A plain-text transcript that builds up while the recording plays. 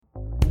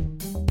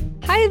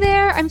Hi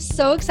there. I'm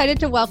so excited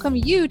to welcome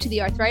you to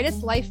the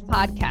Arthritis Life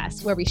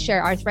podcast, where we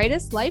share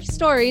arthritis life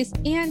stories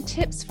and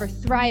tips for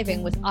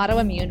thriving with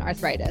autoimmune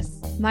arthritis.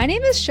 My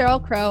name is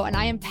Cheryl Crow, and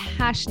I am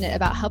passionate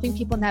about helping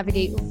people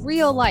navigate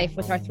real life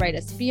with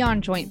arthritis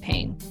beyond joint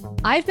pain.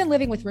 I've been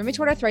living with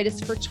rheumatoid arthritis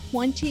for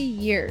 20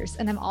 years,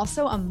 and I'm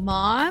also a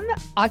mom,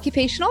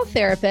 occupational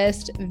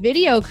therapist,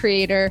 video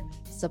creator,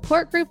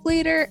 support group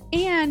leader,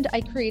 and I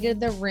created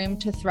the Room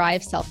to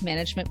Thrive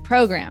self-management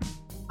program.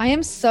 I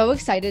am so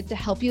excited to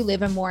help you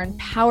live a more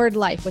empowered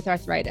life with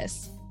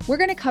arthritis. We're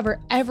going to cover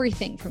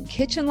everything from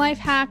kitchen life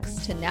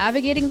hacks to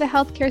navigating the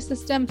healthcare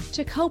system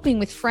to coping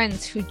with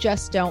friends who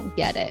just don't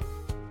get it.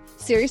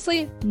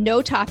 Seriously,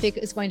 no topic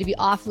is going to be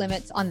off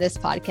limits on this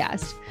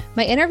podcast.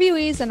 My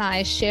interviewees and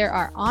I share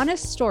our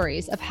honest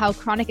stories of how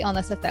chronic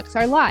illness affects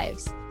our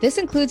lives. This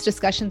includes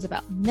discussions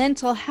about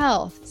mental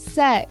health,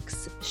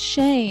 sex,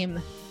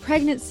 shame,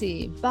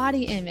 pregnancy,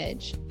 body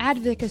image,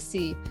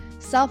 advocacy,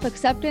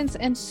 self-acceptance,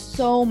 and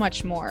so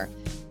much more.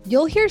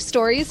 You'll hear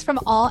stories from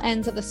all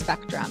ends of the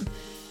spectrum,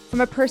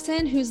 from a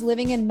person who's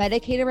living in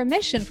medicated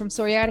remission from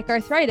psoriatic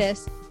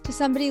arthritis to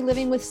somebody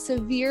living with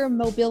severe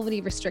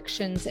mobility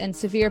restrictions and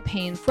severe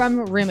pain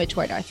from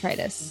rheumatoid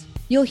arthritis.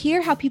 You'll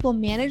hear how people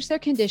manage their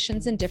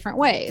conditions in different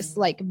ways,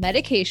 like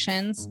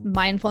medications,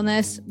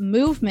 mindfulness,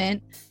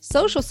 movement,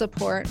 social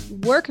support,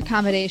 work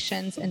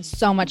accommodations, and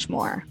so much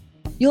more.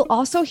 You'll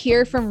also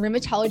hear from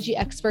rheumatology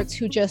experts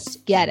who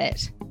just get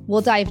it.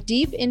 We'll dive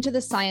deep into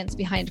the science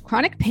behind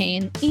chronic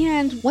pain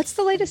and what's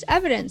the latest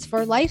evidence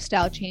for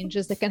lifestyle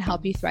changes that can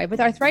help you thrive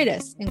with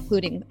arthritis,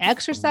 including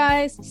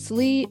exercise,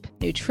 sleep,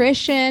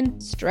 nutrition,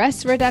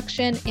 stress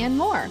reduction, and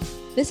more.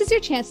 This is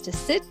your chance to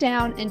sit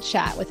down and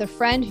chat with a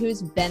friend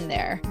who's been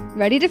there.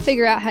 Ready to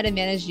figure out how to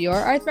manage your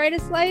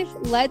arthritis life?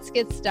 Let's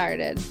get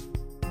started.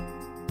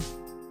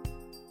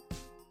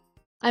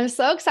 I'm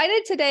so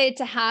excited today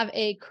to have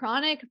a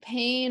chronic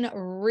pain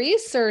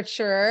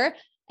researcher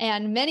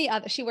and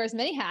she wears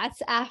many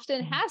hats,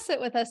 Afton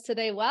Hassett with us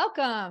today.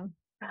 Welcome.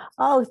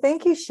 Oh,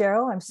 thank you,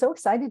 Cheryl. I'm so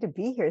excited to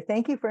be here.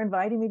 Thank you for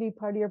inviting me to be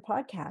part of your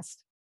podcast.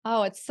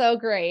 Oh, it's so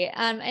great.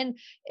 And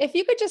if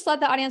you could just let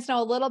the audience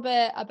know a little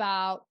bit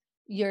about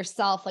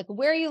yourself, like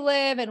where you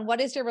live and what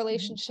is your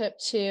relationship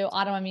to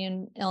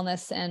autoimmune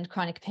illness and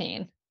chronic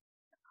pain?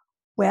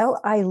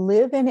 Well, I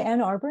live in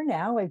Ann Arbor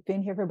now. I've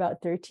been here for about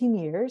 13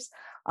 years.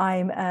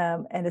 I'm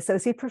an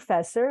associate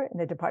professor in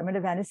the Department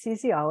of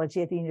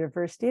Anesthesiology at the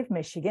University of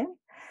Michigan,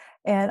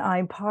 and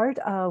I'm part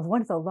of one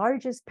of the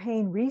largest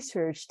pain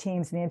research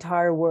teams in the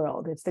entire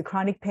world. It's the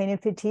Chronic Pain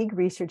and Fatigue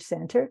Research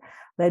Center,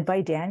 led by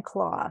Dan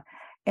Claw.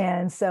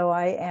 And so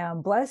I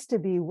am blessed to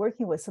be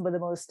working with some of the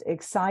most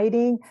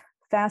exciting,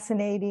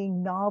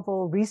 fascinating,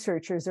 novel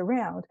researchers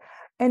around,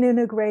 and in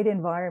a great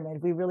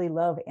environment. We really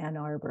love Ann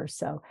Arbor.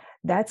 So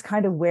that's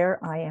kind of where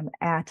I am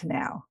at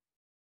now.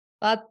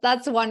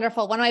 That's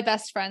wonderful. One of my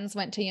best friends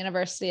went to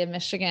University of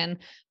Michigan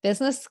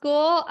Business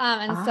School. So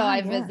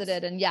I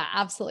visited and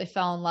absolutely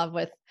fell in love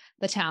with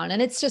the town.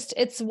 And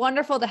it's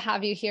wonderful to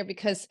have you here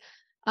because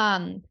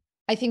I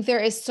think there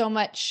is so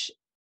much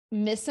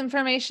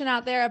misinformation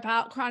out there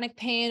about chronic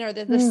pain, or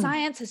the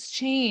science has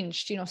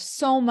changed,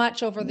 so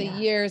much over the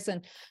years.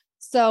 And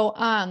so,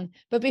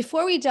 but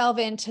before we delve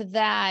into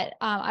that,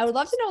 I would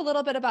love to know a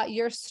little bit about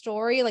your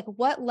story. Like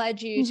what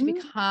led you to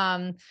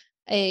become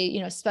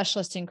a,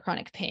 specialist in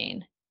chronic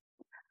pain?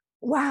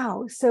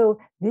 Wow. So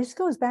this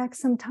goes back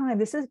some time.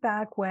 This is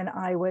back when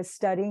I was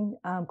studying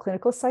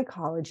clinical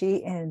psychology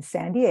in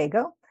San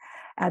Diego.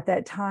 At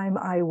that time,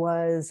 I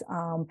was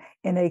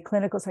in a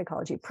clinical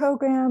psychology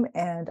program,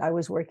 and I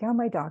was working on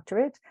my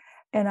doctorate.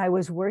 And I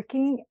was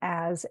working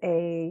as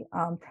a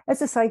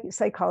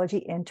psychology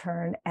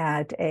intern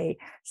at a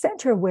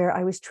center where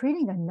I was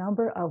treating a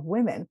number of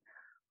women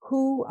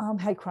who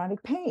had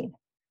chronic pain.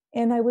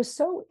 And I was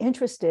so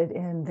interested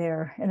in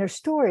their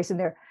stories and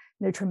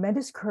their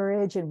tremendous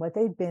courage and what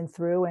they'd been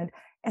through.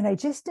 And I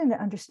just didn't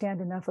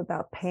understand enough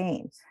about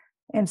pain.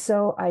 And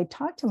so I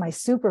talked to my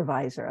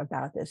supervisor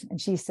about this, and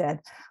she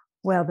said,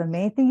 well, the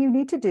main thing you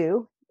need to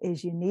do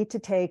is you need to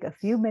take a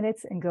few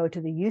minutes and go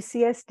to the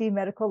UCSD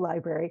Medical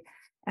Library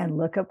and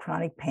look up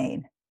chronic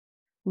pain.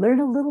 Learn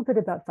a little bit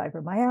about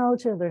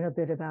fibromyalgia, learn a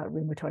bit about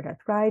rheumatoid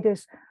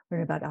arthritis,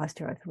 learn about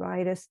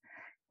osteoarthritis,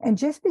 and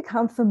just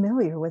become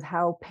familiar with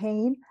how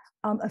pain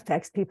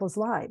affects people's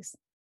lives.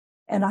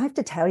 And I have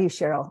to tell you,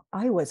 Cheryl,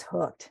 I was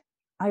hooked.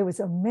 I was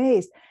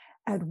amazed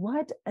at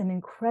what an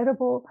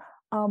incredible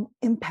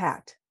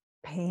impact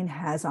pain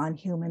has on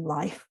human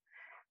life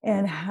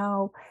and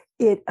how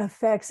it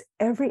affects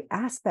every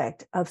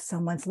aspect of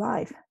someone's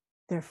life,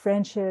 their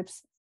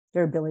friendships,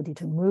 their ability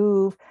to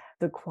move,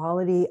 the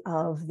quality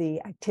of the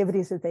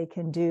activities that they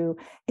can do.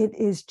 It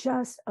is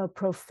just a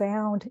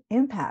profound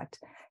impact.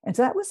 And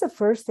so that was the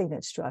first thing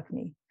that struck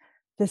me.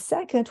 The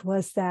second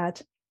was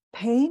that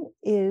pain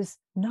is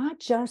not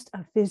just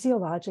a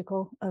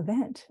physiological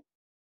event.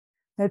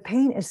 That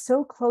pain is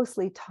so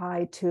closely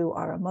tied to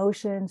our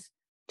emotions,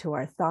 to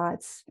our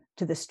thoughts,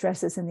 to the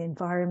stresses in the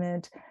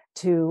environment,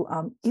 to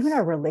even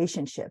our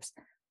relationships.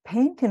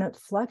 Pain can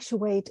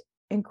fluctuate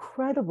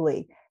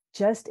incredibly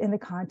just in the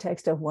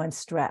context of one's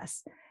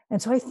stress.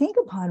 And so I think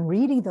upon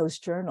reading those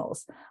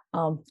journals,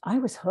 I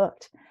was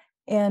hooked.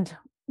 And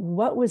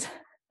what was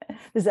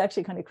this is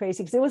actually kind of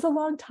crazy because it was a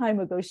long time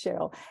ago,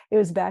 Cheryl. It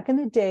was back in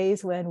the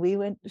days when we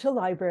went to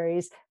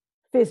libraries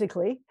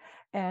physically,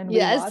 and we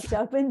walked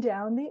up and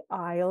down the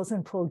aisles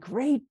and pulled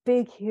great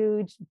big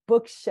huge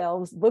books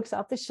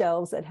off the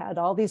shelves that had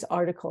all these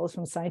articles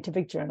from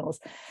scientific journals.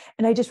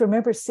 And I just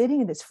remember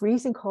sitting in this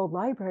freezing cold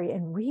library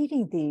and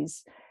reading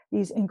these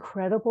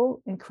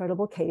incredible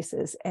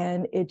cases,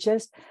 and it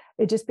just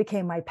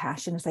became my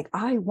passion. It's like,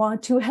 I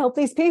want to help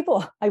these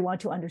people. I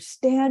want to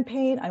understand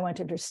pain, I want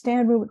to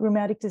understand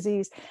rheumatic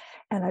disease,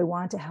 and I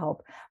want to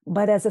help.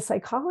 But as a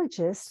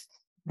psychologist,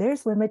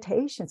 there's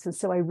limitations. And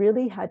so I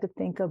really had to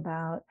think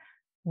about,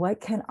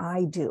 what can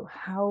I do?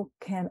 How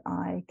can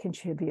I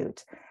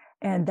contribute?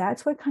 And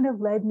that's what kind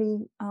of led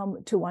me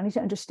to wanting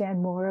to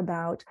understand more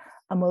about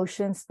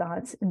emotions,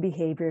 thoughts, and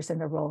behaviors and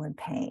their role in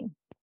pain.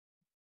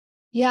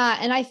 Yeah.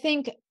 And I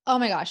think, oh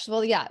my gosh,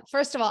 well, yeah,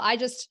 first of all,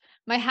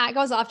 my hat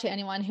goes off to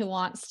anyone who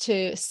wants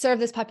to serve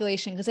this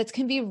population, because it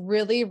can be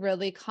really,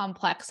 really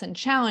complex and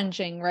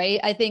challenging, right?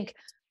 I think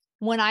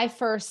when I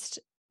first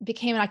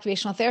became an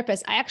occupational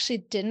therapist, I actually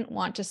didn't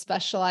want to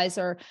specialize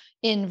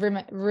in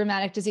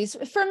rheumatic disease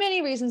for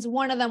many reasons.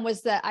 One of them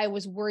was that I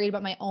was worried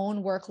about my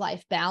own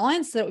work-life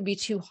balance, that it would be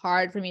too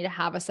hard for me to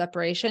have a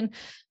separation.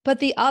 But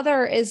the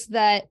other is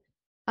that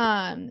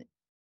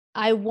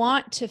I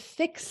want to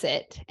fix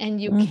it,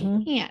 and you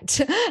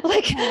can't.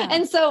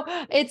 And so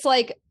it's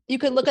like, you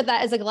could look at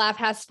that as a glass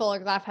half full or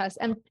glass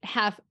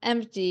half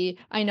empty.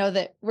 I know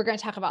that we're going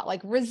to talk about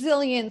like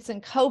resilience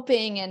and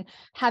coping and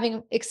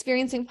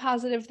experiencing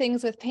positive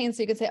things with pain.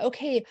 So you could say,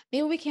 okay,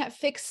 maybe we can't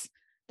fix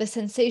the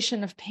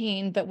sensation of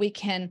pain, but we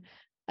can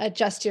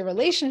adjust your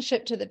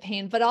relationship to the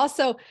pain. But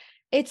also,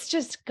 it's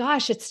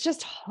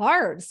just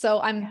hard.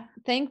 So I'm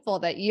thankful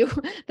that you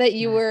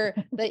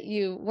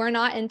were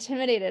not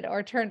intimidated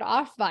or turned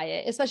off by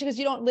it, especially because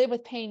you don't live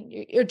with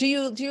pain. Or do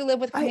you live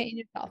with pain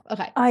yourself?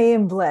 Okay. I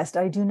am blessed.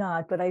 I do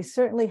not, but I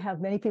certainly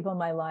have many people in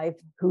my life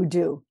who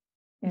do.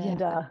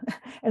 And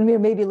and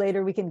maybe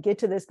later we can get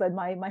to this, but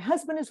my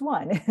husband is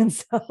one. And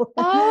so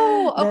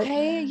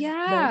okay.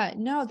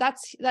 No,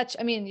 that's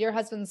I mean, your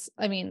husband's,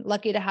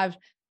 lucky to have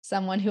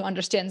someone who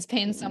understands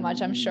pain so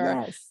much, I'm sure.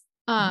 Yes.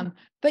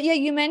 But yeah,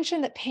 you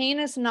mentioned that pain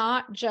is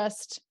not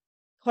just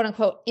quote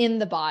unquote in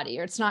the body,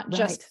 or it's not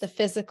just the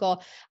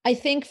physical. I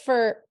think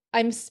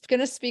I'm going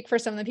to speak for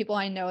some of the people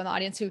I know in the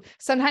audience who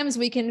sometimes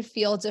we can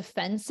feel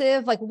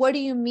defensive. Like, what do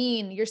you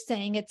mean? You're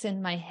saying it's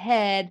in my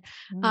head.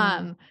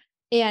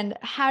 And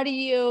how do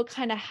you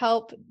kind of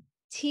help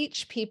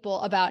teach people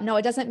about, no,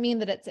 it doesn't mean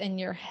that it's in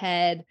your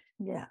head.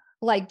 Yeah.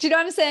 Like, do you know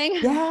what I'm saying?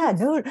 Yeah,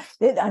 no.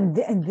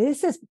 And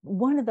this is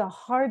one of the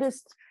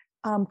hardest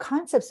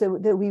concepts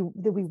that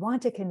we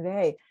want to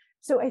convey.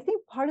 So I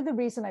think part of the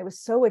reason I was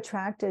so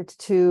attracted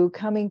to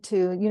coming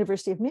to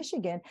University of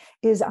Michigan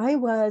is I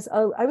was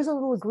a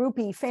little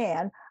groupie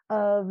fan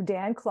of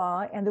Dan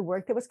Claw and the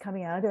work that was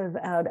coming out of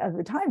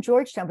the time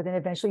Georgetown, but then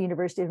eventually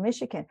University of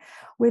Michigan,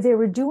 where they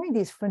were doing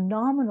these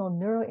phenomenal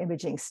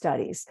neuroimaging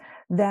studies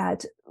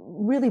that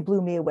really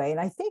blew me away. And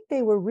I think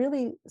they were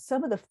really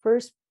some of the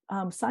first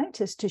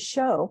scientists to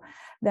show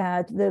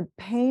that the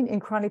pain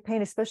in chronic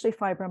pain, especially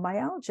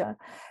fibromyalgia,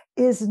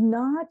 is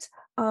not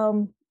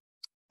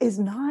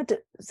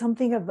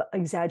something of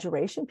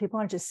exaggeration. People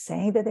aren't just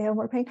saying that they have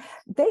more pain.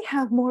 They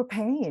have more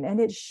pain, and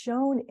it's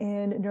shown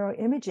in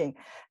neuroimaging.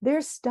 Their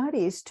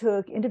studies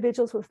took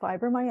individuals with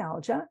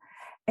fibromyalgia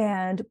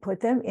and put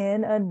them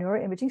in a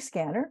neuroimaging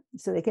scanner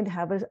so they can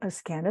have a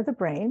scan of the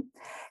brain,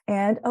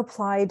 and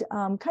applied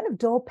kind of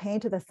dull pain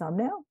to the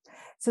thumbnail.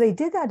 So they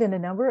did that in a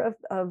number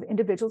of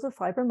individuals with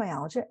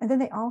fibromyalgia, and then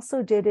they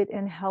also did it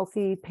in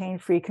healthy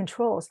pain-free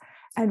controls.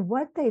 And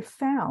what they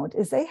found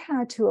is they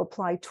had to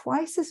apply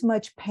twice as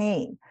much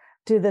pain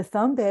to the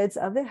thumb beds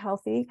of the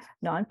healthy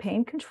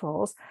non-pain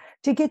controls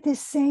to get the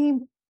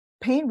same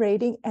pain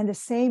rating and the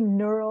same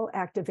neural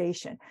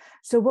activation.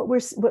 So what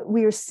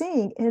we are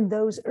seeing in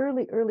those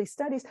early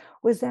studies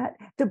was that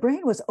the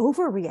brain was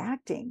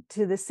overreacting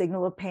to the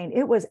signal of pain.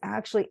 It was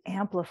actually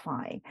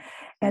amplifying.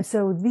 And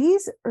so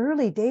these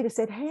early data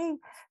said, hey,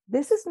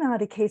 this is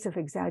not a case of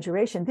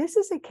exaggeration. This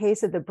is a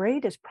case of the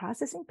brain is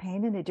processing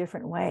pain in a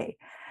different way.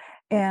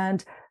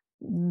 And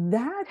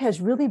that has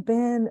really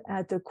been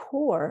at the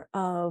core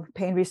of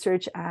pain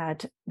research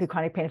at the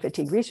Chronic Pain and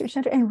Fatigue Research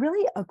Center, and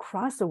really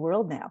across the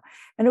world now.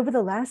 And over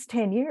the last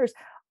 10 years,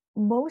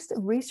 most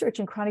research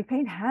in chronic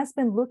pain has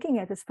been looking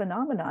at this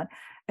phenomenon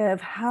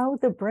of how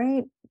the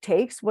brain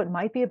takes what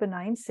might be a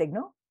benign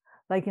signal,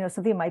 like,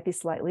 something might be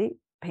slightly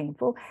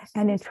painful,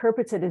 and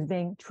interprets it as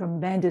being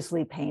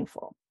tremendously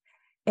painful.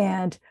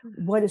 And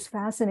what is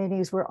fascinating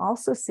is we're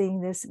also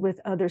seeing this with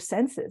other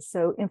senses.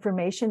 So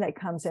information that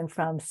comes in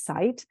from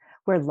sight,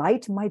 where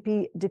light might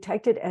be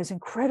detected as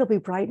incredibly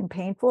bright and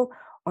painful,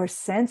 or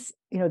sense,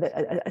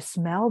 that a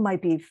smell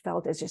might be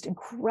felt as just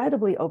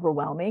incredibly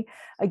overwhelming.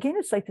 Again,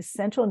 it's like the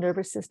central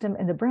nervous system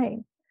and the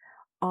brain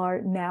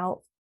are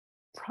now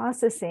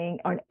processing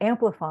or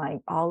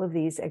amplifying all of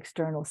these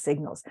external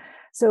signals.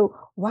 So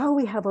while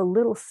we have a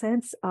little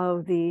sense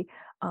of the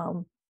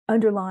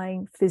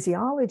underlying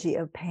physiology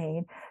of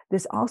pain,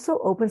 this also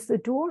opens the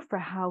door for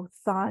how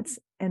thoughts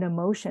and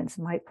emotions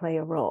might play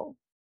a role.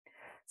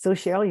 So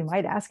Cheryl, you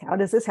might ask, how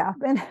does this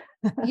happen?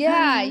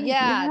 Yeah.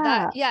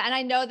 And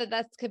I know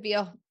that could be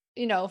a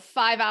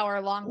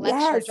 5-hour long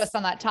lecture just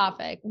on that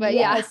topic, but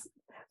yes.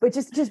 But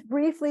just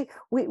briefly,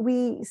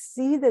 we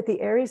see that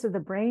the areas of the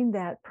brain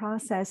that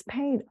process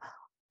pain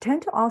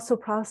tend to also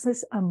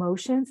process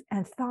emotions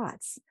and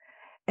thoughts.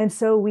 And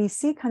so we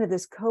see kind of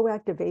this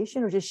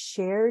co-activation or just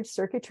shared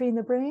circuitry in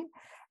the brain.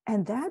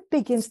 And that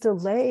begins to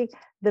lay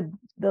the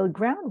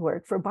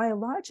groundwork for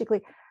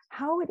biologically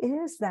how it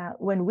is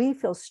that when we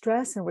feel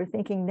stress and we're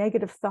thinking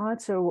negative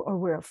thoughts or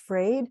we're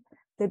afraid,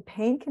 that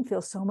pain can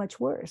feel so much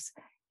worse.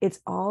 It's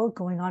all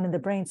going on in the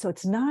brain. So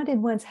it's not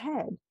in one's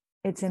head,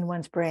 it's in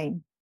one's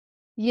brain.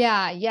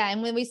 Yeah.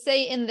 And when we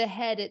say in the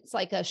head, it's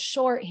like a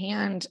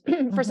shorthand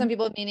for some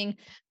people, meaning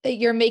that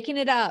you're making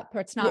it up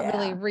or it's not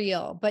really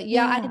real. But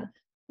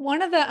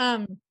one of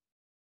the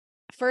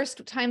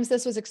first times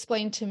this was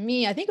explained to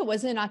me, I think it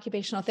was in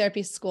occupational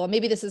therapy school.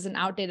 Maybe this is an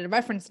outdated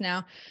reference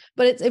now,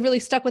 but it really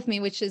stuck with me,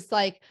 which is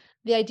like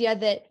the idea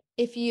that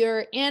if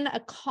you're in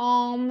a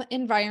calm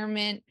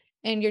environment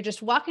and you're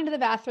just walking to the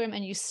bathroom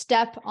and you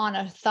step on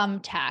a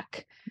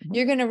thumbtack,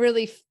 you're going to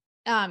really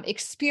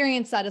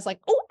experience that as like,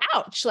 oh,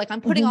 ouch, like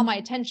I'm putting all my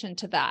attention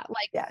to that.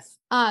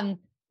 Like,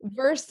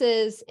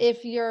 versus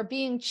if you're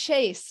being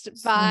chased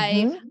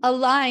by a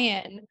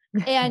lion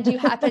and you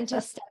happen to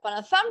step on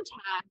a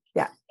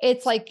thumbtack,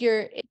 it's like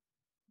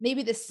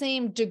maybe the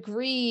same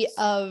degree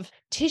of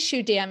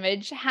tissue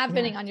damage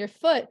happening on your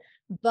foot,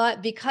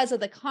 but because of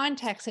the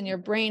context and your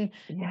brain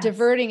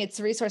diverting its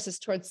resources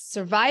towards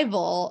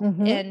survival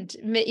and,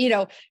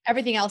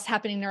 everything else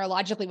happening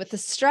neurologically with the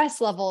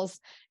stress levels,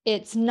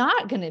 it's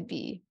not going to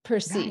be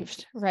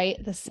perceived,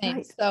 right? The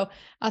same. So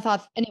I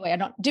thought, anyway,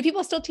 do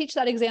people still teach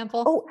that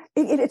example? Oh,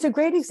 it's a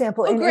great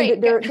example. Oh, great.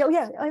 And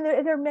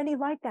there are many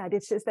like that.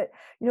 It's just that,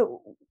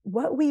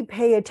 what we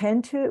pay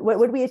attention to, what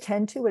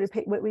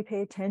we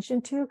pay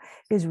attention to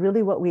is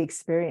really what we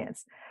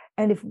experience.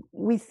 And if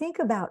we think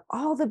about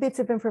all the bits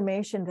of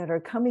information that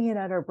are coming in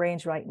at our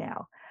brains right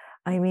now,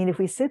 I mean, if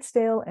we sit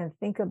still and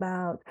think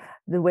about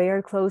the way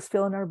our clothes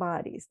feel in our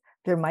bodies,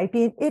 there might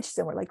be an itch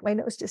somewhere, like my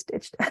nose just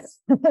itched.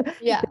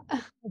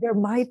 There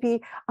might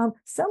be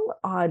some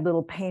odd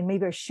little pain.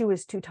 Maybe our shoe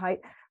is too tight.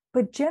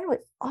 But generally,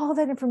 all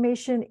that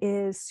information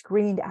is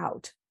screened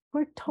out.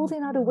 We're totally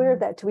not aware of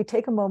that till we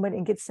take a moment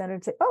and get centered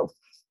and say, oh,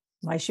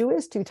 my shoe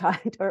is too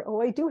tight, or oh,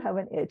 I do have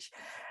an itch.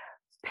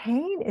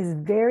 Pain is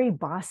very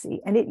bossy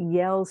and it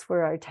yells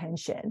for our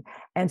attention.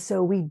 And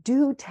so we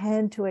do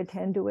tend to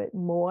attend to it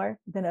more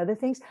than other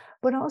things,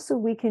 but also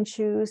we can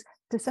choose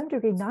to some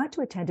degree not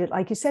to attend to it.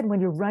 Like you said, when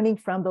you're running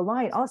from the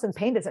lion, all of a sudden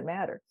pain doesn't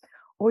matter.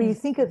 Or you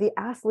think of the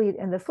athlete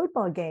in the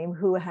football game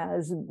who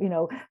has,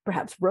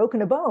 perhaps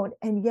broken a bone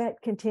and yet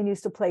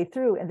continues to play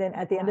through. And then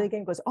at the end of the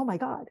game goes, oh my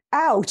God,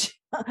 ouch,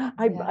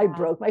 I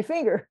broke my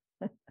finger.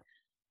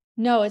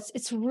 No,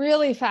 it's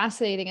really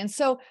fascinating. And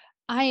so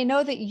I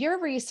know that your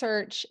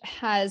research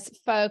has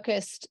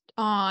focused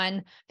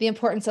on the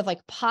importance of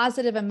like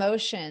positive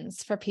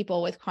emotions for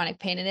people with chronic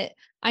pain. And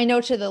I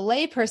know to the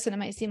lay person, it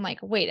might seem like,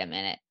 wait a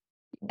minute,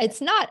 it's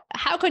not,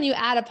 how can you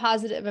add a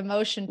positive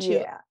emotion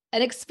to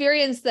an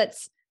experience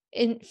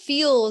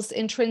feels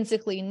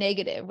intrinsically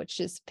negative, which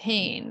is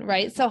pain,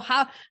 right? So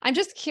I'm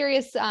just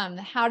curious,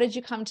 how did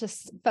you come to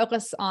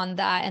focus on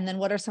that? And then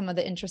what are some of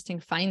the interesting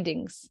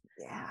findings?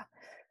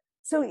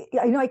 So,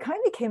 I kind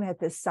of came at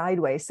this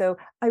sideways. So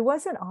I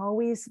wasn't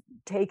always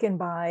taken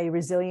by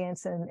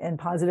resilience and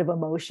positive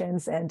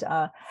emotions. And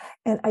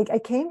I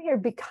came here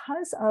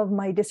because of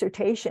my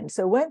dissertation.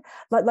 So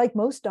like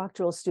most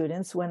doctoral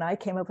students, when I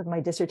came up with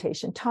my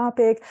dissertation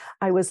topic,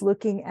 I was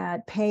looking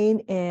at pain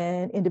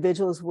in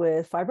individuals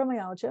with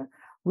fibromyalgia,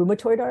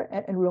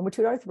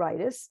 rheumatoid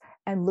arthritis,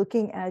 and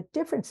looking at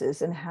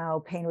differences in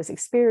how pain was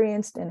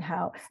experienced and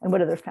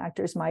what other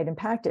factors might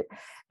impact it.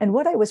 And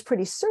what I was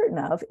pretty certain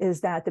of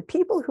is that the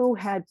people who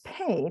had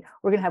pain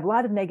were going to have a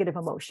lot of negative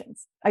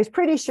emotions. I was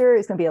pretty sure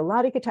it's going to be a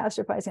lot of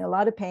catastrophizing, a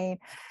lot of pain.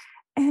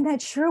 And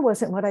that sure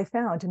wasn't what I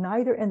found,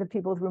 neither in the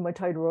people with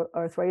rheumatoid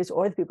arthritis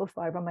or the people with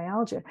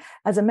fibromyalgia.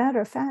 As a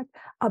matter of fact,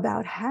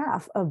 about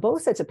half of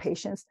both sets of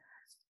patients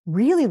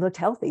really looked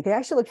healthy. They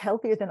actually looked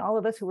healthier than all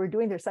of us who were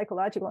doing their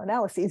psychological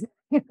analyses.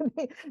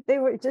 They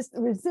were just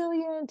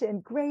resilient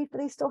and great, but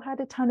they still had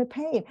a ton of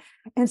pain.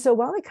 And so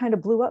while it kind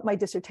of blew up my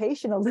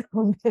dissertation a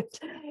little bit,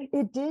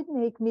 it did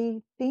make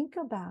me think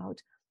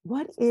about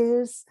what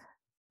is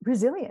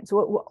resilience?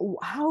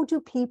 How do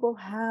people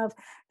have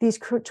these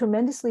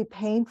tremendously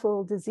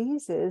painful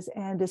diseases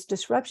and this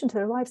disruption to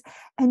their lives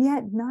and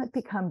yet not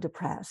become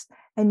depressed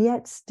and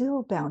yet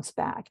still bounce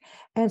back?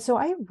 And so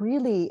I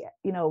really,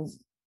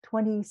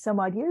 20 some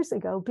odd years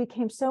ago,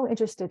 became so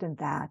interested in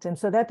that. And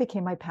so that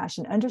became my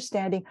passion,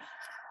 understanding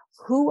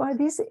who are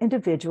these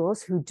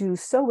individuals who do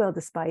so well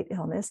despite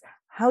illness?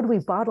 How do we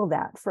bottle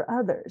that for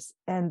others?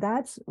 And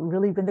that's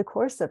really been the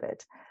course of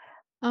it.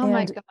 Oh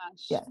my gosh.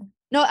 Yeah.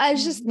 No, I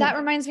was just, that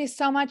reminds me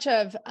so much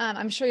of,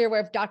 I'm sure you're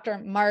aware of Dr.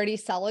 Marty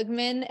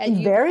Seligman at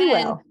Very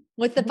UPenn well.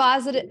 with the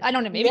positive, I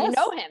don't know, maybe you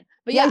know him,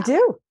 but I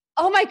do.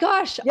 Oh my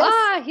gosh.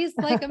 Yes. He's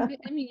like,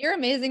 I mean, you're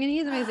amazing and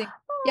he's amazing.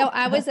 Yeah,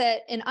 I was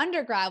in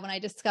undergrad when I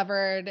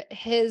discovered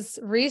his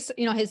research,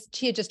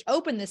 he had just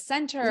opened this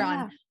center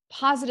on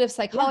positive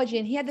psychology,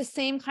 and he had the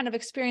same kind of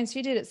experience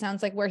you did. It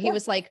sounds like, where he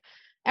was like,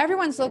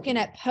 everyone's looking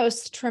at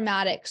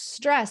post-traumatic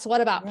stress.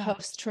 What about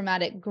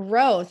post-traumatic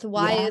growth?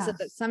 Why is it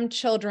that some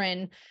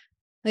children,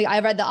 like I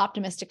read The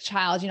Optimistic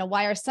Child,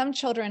 why are some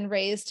children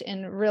raised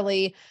in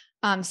really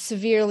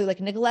severely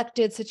like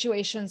neglected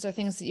situations or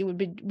things that you would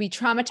be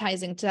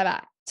traumatizing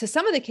to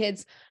some of the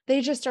kids?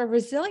 They just are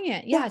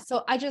resilient.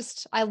 So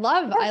I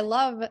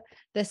love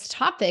this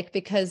topic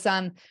because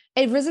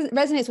it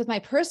resonates with my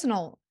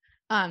personal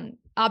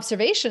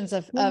observations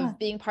of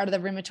being part of the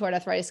rheumatoid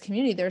arthritis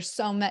community. There's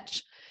so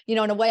much, in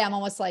a way, I'm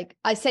almost like,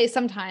 I say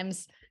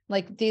sometimes,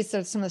 like, these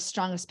are some of the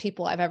strongest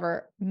people I've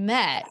ever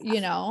met,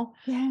 and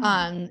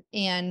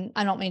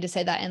I don't mean to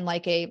say that in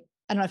like I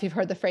don't know if you've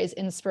heard the phrase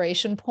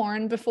inspiration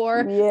porn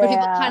before, where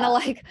people kind of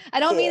like,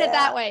 I don't mean it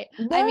that way.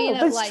 No, I mean,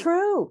 but it's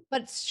true.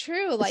 But it's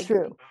true. Like, it's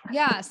true.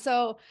 I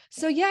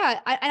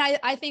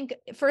think,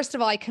 first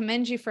of all, I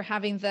commend you for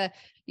having the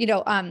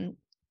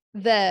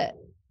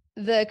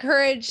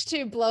courage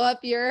to blow up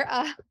your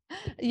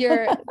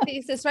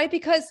thesis, right?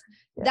 Because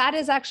that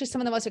is actually some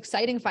of the most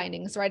exciting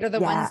findings, right? Are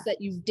the ones that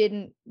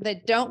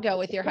don't go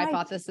with your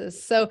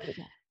hypothesis. So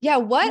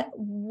what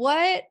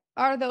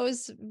are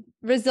those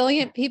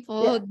resilient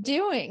people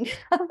doing?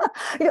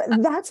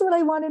 That's what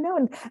I want to know.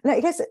 And I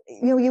guess,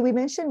 we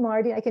mentioned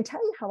Marty. I can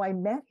tell you how I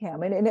met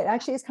him. And it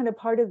actually is kind of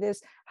part of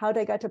this, how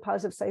I got to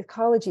positive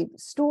psychology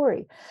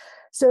story.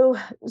 So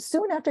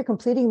soon after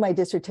completing my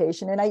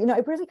dissertation, and I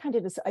really kind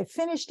of I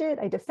finished it,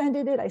 I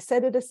defended it, I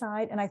set it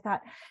aside, and I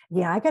thought,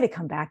 I got to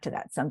come back to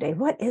that someday.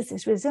 What is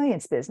this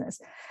resilience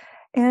business?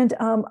 And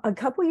a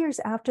couple of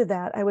years after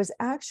that, I was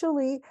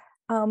actually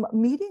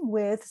meeting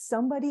with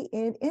somebody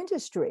in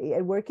industry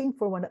and working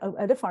for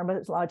at a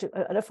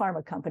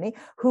pharma company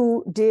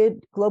who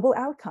did global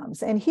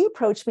outcomes. And he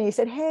approached me. He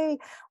said, "Hey,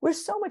 we're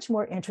so much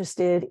more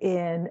interested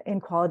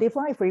in quality of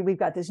life. We've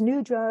got this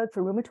new drug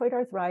for rheumatoid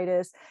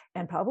arthritis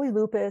and probably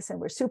lupus, and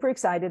we're super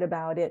excited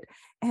about it.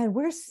 And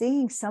we're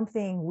seeing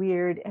something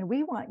weird, and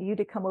we want you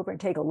to come over and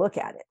take a look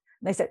at it."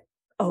 And I said,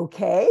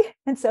 "Okay."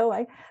 And so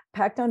I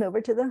packed on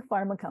over to the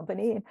pharma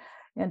company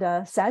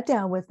and sat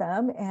down with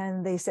them,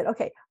 and they said,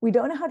 "Okay, we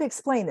don't know how to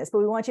explain this, but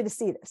we want you to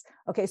see this."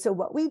 Okay, so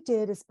what we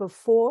did is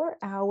before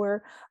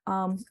our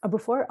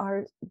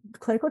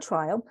clinical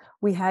trial,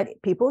 we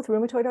had people with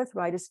rheumatoid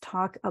arthritis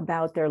talk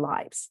about their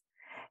lives.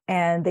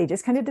 And they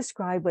just kind of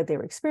described what they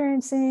were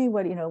experiencing,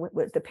 what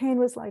the pain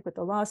was like, what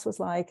the loss was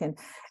like. And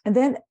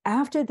then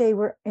after they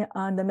were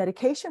on the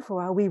medication for a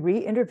while, we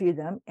re-interviewed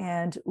them,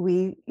 and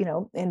we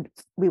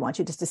want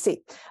you just to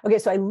see. Okay,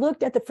 so I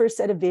looked at the first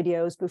set of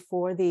videos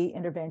before the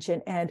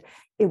intervention, and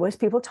it was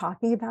people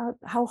talking about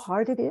how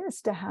hard it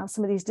is to have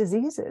some of these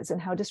diseases and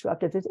how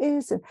disruptive it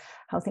is and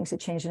how things have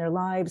changed in their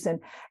lives.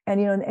 And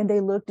they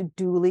looked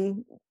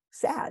duly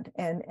sad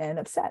and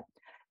upset.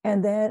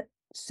 And then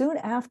soon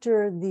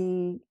after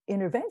the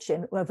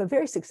intervention of a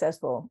very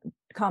successful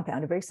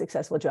compound, a very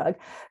successful drug,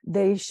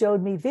 they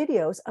showed me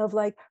videos of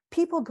like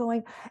people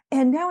going,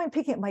 "And now I'm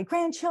picking up my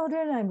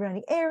grandchildren, and I'm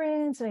running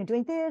errands, and I'm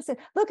doing this, and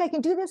look, I can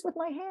do this with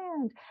my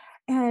hand."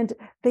 And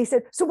they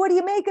said, "So what do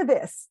you make of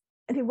this?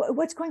 And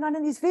what's going on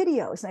in these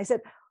videos?" And I said,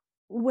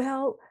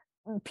 "Well,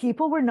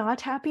 people were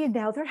not happy, and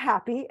now they're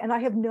happy, and I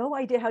have no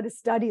idea how to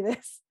study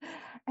this."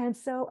 And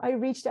so I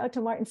reached out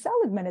to Martin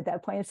Seligman at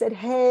that point and said,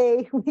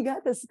 "Hey, we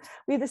have this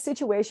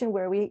situation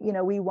where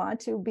we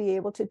want to be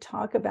able to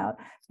talk about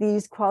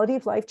these quality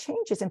of life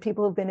changes, and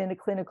people have been in a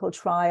clinical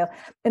trial,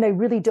 and I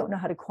really don't know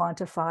how to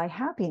quantify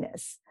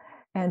happiness."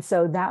 And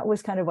so that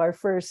was kind of our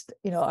first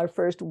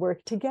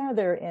work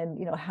together. And,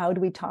 how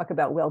do we talk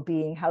about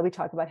well-being? How do we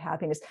talk about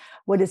happiness?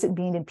 What does it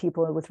mean in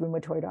people with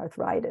rheumatoid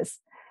arthritis?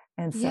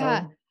 And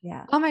so,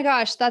 Oh my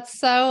gosh,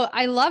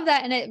 I love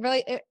that. And it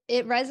really,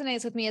 it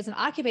resonates with me as an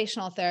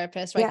occupational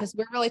therapist, right? Because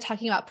we're really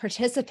talking about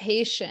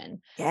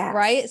participation,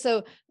 right?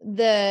 So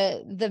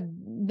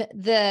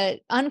the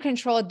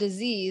uncontrolled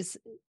disease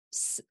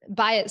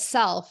by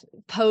itself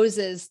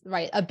poses,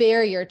 right, a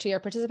barrier to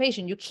your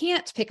participation. You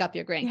can't pick up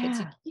your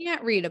grandkids. You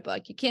can't read a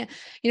book. You can't,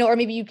 or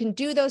maybe you can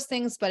do those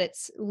things, but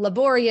it's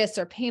laborious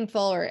or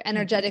painful or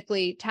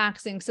energetically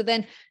taxing. So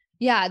then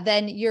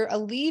you're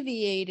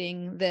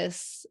alleviating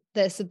this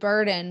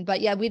burden,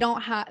 but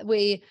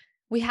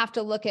we have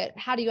to look at,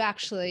 how do you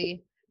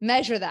actually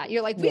measure that?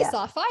 You're like, we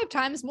saw 5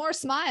 times more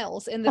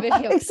smiles in the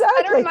video.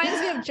 Exactly. That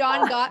reminds me of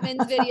John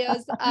Gottman's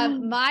videos.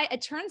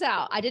 It turns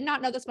out, I did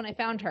not know this when I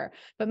found her,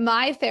 but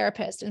my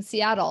therapist in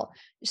Seattle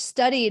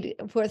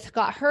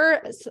got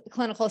her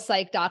clinical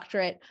psych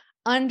doctorate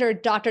under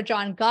Dr.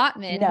 John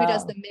Gottman, who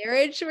does No. the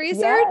marriage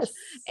research.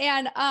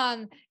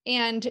 Yes.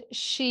 And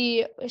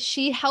she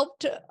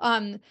helped,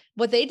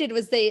 what they did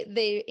was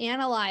they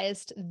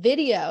analyzed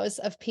videos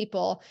of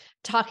people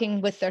talking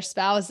with their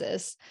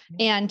spouses,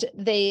 and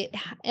they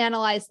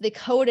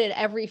coded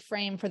every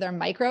frame for their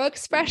micro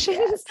expressions.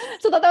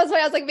 Yes. So that was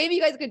why I was like, maybe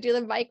you guys could do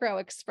the micro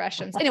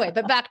expressions. Anyway,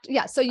 but back,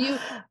 so you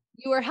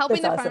were helping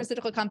That's the awesome.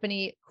 pharmaceutical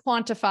company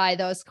quantify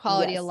those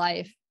quality of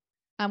life,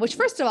 which,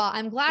 first of all,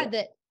 I'm glad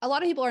that a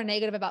lot of people are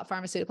negative about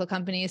pharmaceutical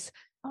companies.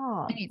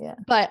 Oh, yeah.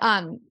 But,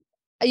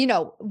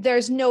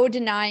 there's no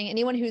denying,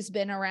 anyone who's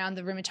been around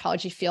the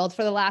rheumatology field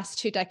for the last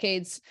 2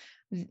 decades,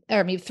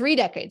 or maybe 3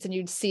 decades, and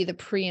you'd see the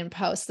pre and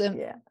post,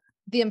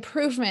 the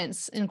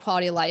improvements in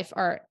quality of life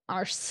are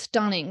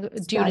stunning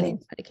due to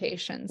these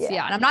medications.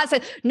 Yeah. And I'm not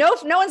saying, no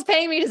one's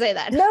paying me to say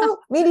that. No,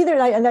 me neither.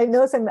 And I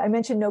know I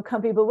mentioned no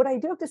company, but what I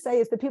do have to say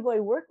is the people I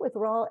work with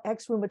were all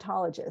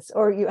ex-rheumatologists,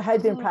 or you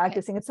had been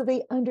practicing. And so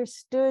they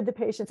understood the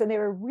patients, and they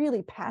were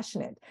really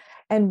passionate,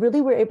 and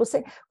really were able to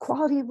say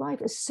quality of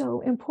life is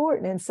so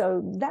important. And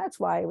so that's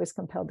why I was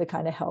compelled to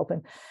kind of help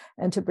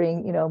and to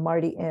bring,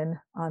 Marty in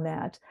on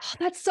that.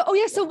 That's so,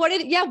 so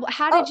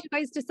how did you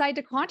guys decide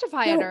to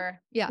quantify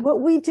it?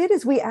 What we did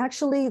is we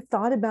actually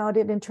thought about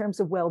it in terms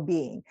of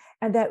well-being,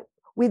 and that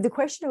the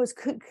question was,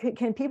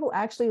 can people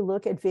actually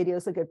look at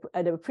videos, look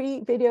at a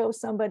pre-video of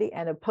somebody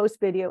and a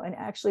post-video, and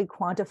actually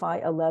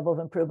quantify a level of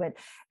improvement?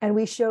 And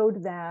we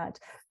showed that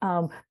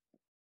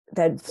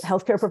that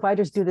healthcare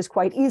providers do this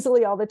quite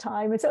easily all the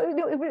time. And so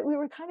we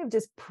were kind of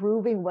just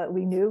proving what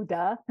we knew,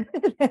 duh.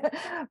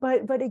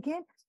 But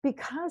again,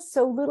 because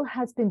so little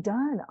has been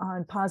done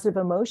on positive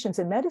emotions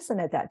in medicine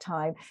at that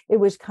time, it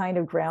was kind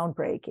of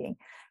groundbreaking.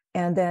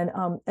 And then,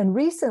 and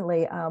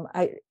recently,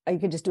 I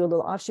could just do a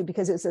little offshoot,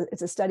 because it's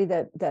a study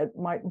that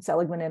Martin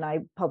Seligman and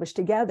I published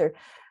together.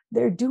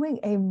 They're doing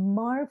a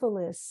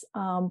marvelous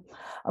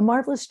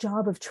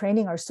job of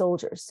training our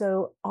soldiers.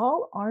 So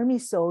all Army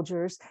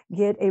soldiers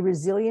get a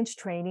resilience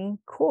training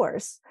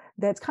course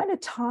that's kind of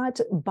taught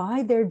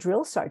by their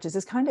drill sergeants.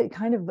 It's kind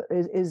of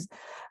is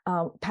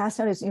passed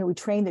down as, we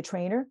train the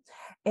trainer.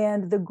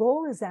 And the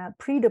goal is that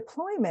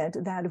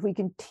pre-deployment, that if we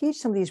can teach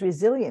some of these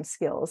resilience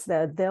skills,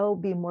 that they'll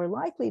be more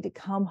likely to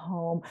come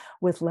home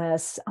with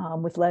less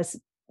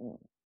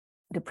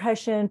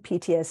depression,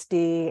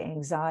 PTSD,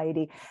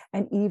 anxiety,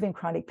 and even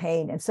chronic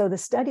pain. And so the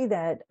study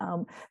that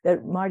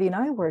Marty and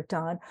I worked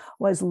on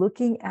was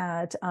looking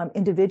at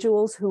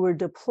individuals who were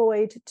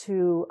deployed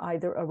to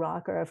either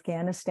Iraq or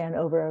Afghanistan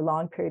over a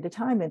long period of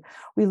time. And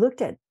we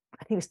looked at,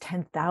 I think it was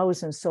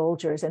 10,000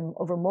 soldiers and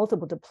over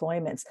multiple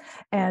deployments.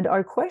 And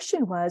our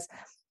question was,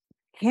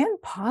 can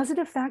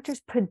positive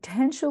factors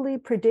potentially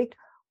predict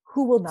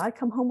who will not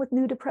come home with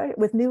new depression,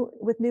 with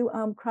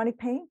new chronic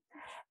pain?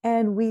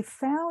 And we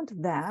found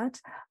that,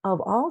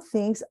 of all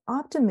things,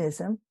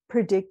 optimism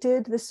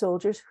predicted the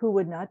soldiers who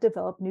would not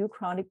develop new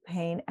chronic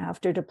pain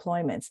after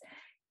deployments.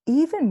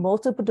 Even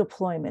multiple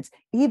deployments,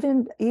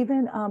 even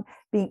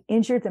being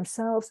injured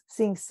themselves,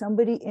 seeing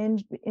somebody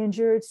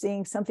injured,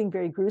 seeing something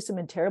very gruesome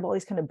and terrible, all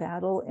these kind of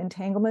battle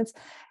entanglements,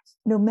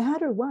 no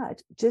matter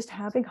what, just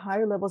having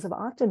higher levels of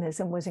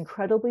optimism was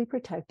incredibly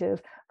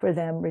protective for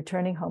them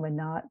returning home and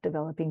not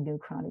developing new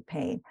chronic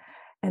pain.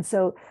 And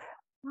so,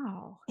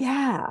 wow.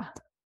 Yeah.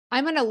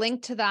 I'm going to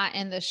link to that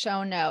in the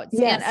show notes,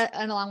 yes.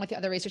 and along with the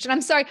other research. And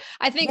I'm sorry,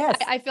 I think yes.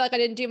 I feel like I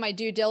didn't do my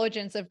due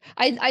diligence of,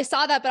 I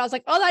saw that, but I was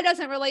like, oh, that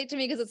doesn't relate to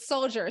me because it's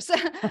soldiers.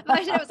 But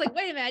I was like,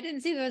 wait a minute, I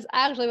didn't see that it was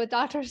actually with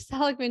Dr.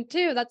 Seligman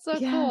too. That's so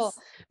cool.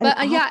 But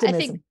I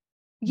think,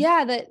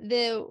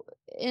 that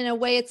in a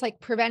way it's like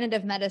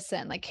preventative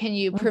medicine. Like, can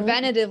you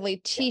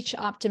preventatively teach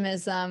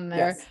optimism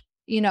or,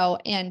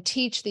 and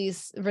teach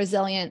these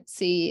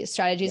resiliency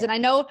strategies. And I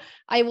know,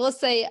 I will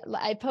say,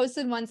 I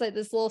posted once like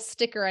this little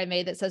sticker I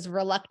made that says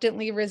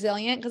reluctantly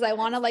resilient, because I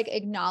want to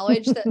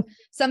acknowledge that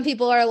some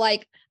people are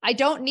like, I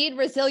don't need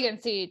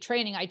resiliency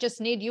training. I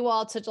just need you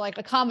all to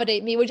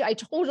accommodate me, which I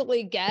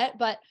totally get.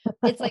 But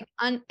it's like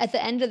at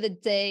the end of the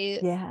day,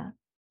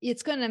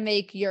 it's going to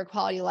make your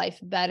quality of life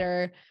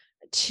better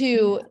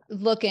to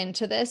look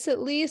into this at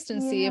least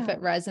and see if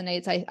it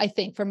resonates. I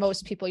think for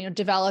most people,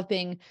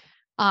 developing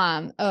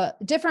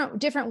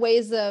different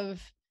ways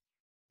of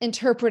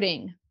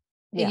interpreting,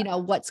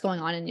 what's going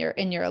on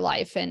in your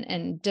life,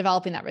 and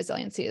developing that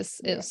resiliency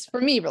is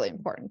for me really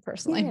important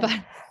personally. But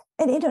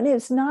and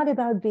it's not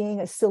about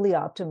being a silly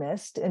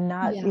optimist and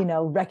not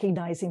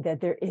recognizing that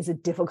there is a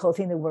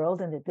difficulty in the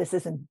world and that this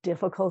isn't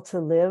difficult to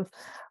live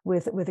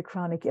with a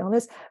chronic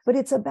illness, but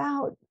it's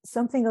about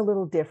something a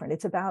little different.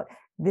 It's about,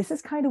 this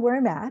is kind of where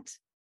I'm at,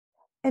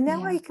 and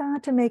now I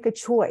got to make a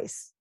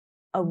choice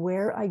of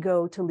where I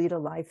go to lead a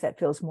life that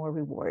feels more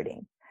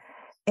rewarding.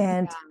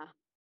 And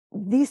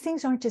these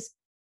things aren't just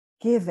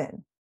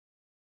given.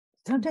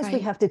 Sometimes we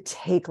have to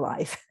take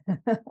life.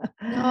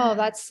 No,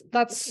 that's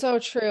so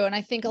true. And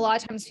I think a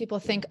lot of times people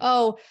think,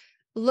 oh,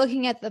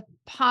 looking at the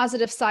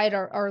positive side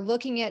or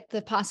looking at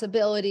the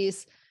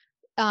possibilities,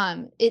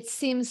 it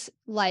seems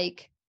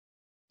like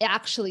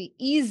actually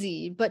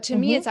easy, but to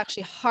me, it's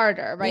actually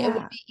harder, right? It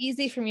would be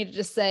easy for me to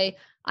just say,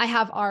 I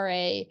have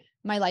RA,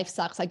 my life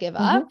sucks, I give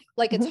up.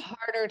 Like it's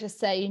harder to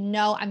say,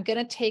 no, I'm going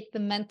to take the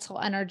mental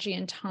energy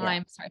and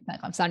time. Sorry,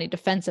 I'm sounding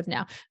defensive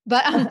now,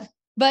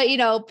 but, you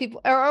know,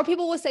 people, or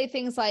people will say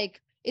things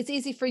like, it's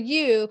easy for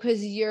you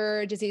because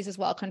your disease is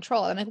well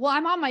controlled. I'm like, well,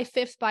 I'm on my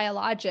 5th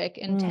biologic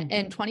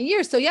in 20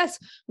 years. So yes,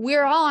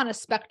 we're all on a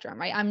spectrum,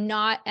 right? I'm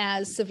not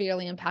as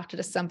severely impacted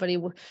as somebody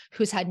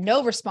who's had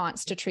no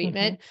response to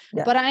treatment,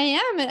 but I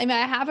am. I mean,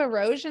 I have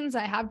erosions,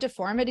 I have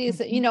deformities,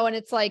 you know, and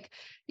it's like,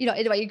 you know,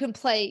 anyway, you can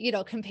play, you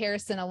know,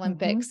 comparison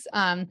Olympics.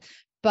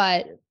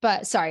 But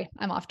sorry,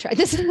 I'm off track.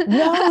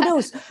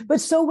 No, but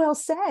so well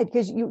said,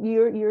 because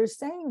you're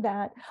saying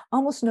that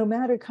almost no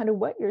matter kind of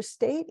what your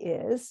state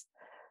is,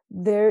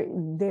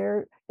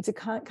 it's a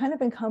kind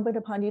of incumbent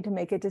upon you to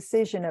make a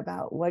decision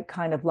about what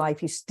kind of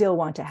life you still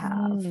want to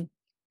have.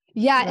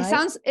 Yeah,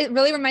 right? It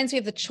really reminds me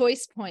of the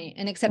choice point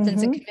in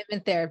acceptance and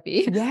commitment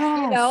therapy.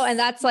 Yes. You know, and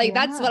that's like,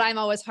 that's what I'm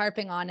always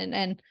harping on.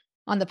 And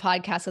on the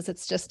podcast, because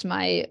it's just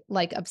my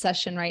like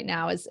obsession right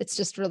now, is it's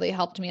just really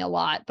helped me a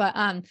lot. But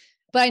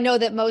I know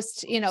that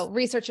most, you know,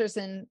 researchers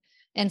and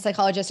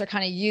psychologists are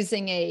kind of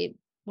using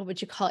what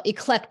would you call it?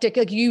 Eclectic,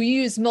 like you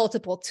use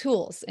multiple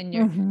tools in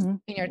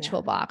your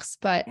toolbox,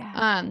 but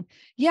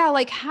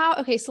like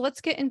so let's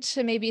get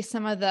into maybe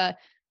some of the,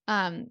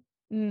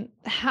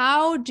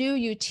 how do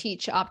you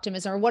teach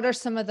optimism, or what are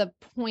some of the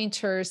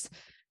pointers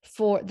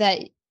for that?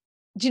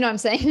 Do you know what I'm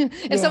saying?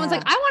 If someone's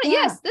like, I want to,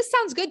 yes, this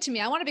sounds good to me,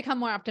 I want to become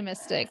more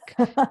optimistic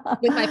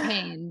with my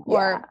pain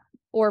or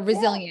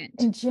resilient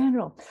in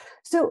general.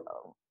 So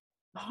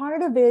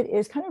part of it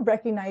is kind of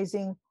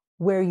recognizing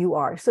where you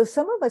are. So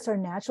some of us are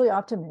naturally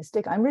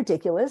optimistic. I'm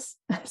ridiculous.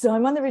 So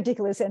I'm on the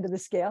ridiculous end of the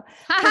scale.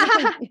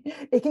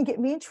 It can get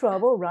me in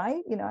trouble,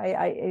 right? You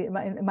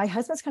know, my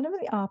husband's kind of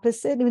the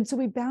opposite. And so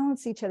we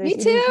balance each other. Me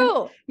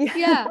too.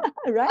 Yeah.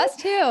 Right. Us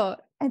too.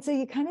 And so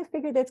you kind of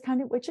figure that's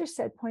kind of what your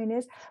set point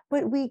is,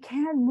 but we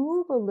can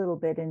move a little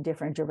bit in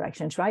different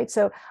directions, right?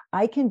 So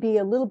I can be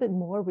a little bit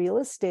more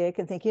realistic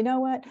and think, you know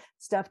what,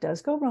 stuff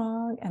does go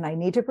wrong, and I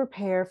need to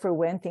prepare for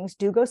when things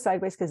do go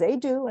sideways, because they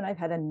do. And I've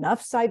had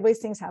enough sideways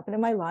things happen in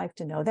my life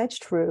to know that's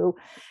true.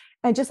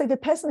 And just like the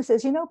pessimist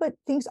says, you know, but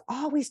things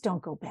always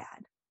don't go bad.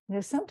 You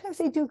know, sometimes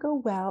they do go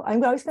well.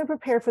 I'm always going to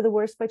prepare for the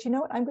worst, but you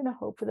know what? I'm going to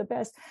hope for the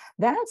best.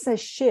 That's a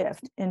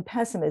shift in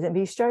pessimism.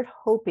 You start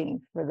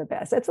hoping for the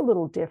best. That's a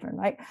little different,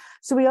 right?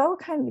 So we all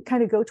kind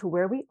of go to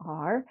where we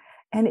are,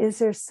 and is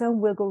there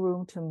some wiggle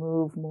room to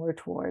move more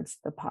towards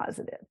the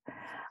positive?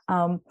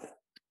 A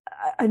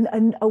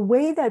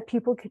way that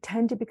people could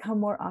tend to become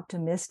more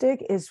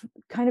optimistic is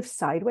kind of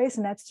sideways,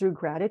 and that's through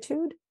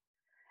gratitude.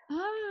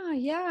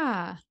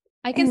 Yeah.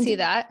 I can see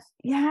that.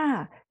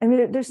 Yeah. I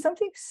mean, there's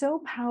something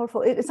so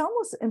powerful. It's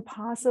almost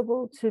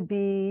impossible to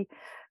be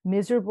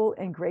miserable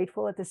and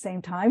grateful at the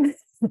same time,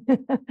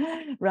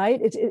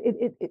 right?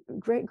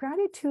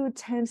 Gratitude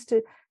tends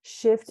to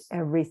shift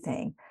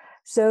everything.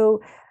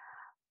 So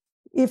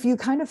if you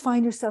kind of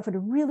find yourself at a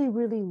really,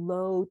 really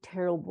low,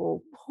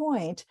 terrible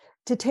point,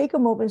 to take a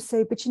moment and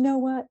say, but you know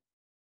what?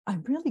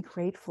 I'm really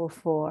grateful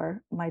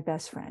for my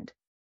best friend.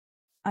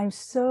 I'm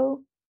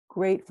so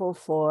grateful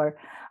for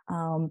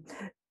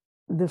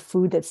the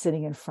food that's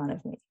sitting in front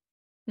of me.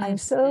 I'm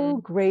so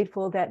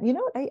grateful that, you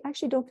know, I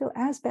actually don't feel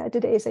as bad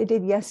today as I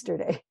did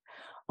yesterday.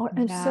 Or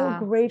I'm so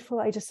grateful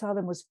I just saw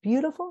the most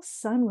beautiful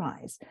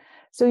sunrise.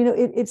 So, you know,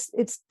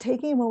 it's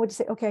taking a moment to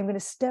say, okay, I'm going to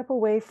step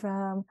away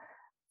from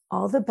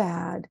all the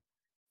bad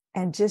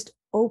and just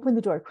open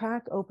the door,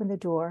 crack open the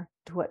door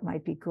to what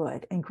might be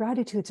good. And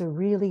gratitude's a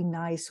really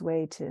nice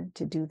way to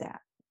do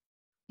that.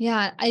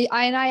 Yeah.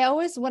 I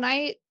always, when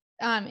I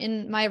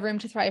in my Room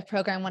to Thrive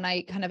program, when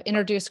I kind of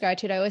introduce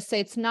gratitude, I always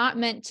say it's not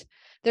meant,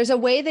 there's a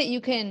way that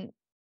you can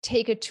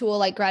take a tool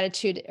like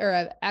gratitude or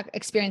an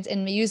experience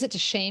and use it to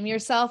shame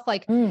yourself.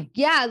 Like,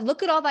 yeah,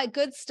 look at all that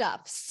good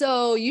stuff,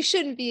 so you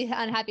shouldn't be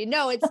unhappy.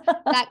 No, it's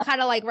that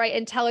kind of like, right,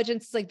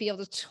 intelligence is like be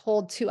able to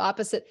hold two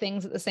opposite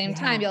things at the same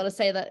time, be able to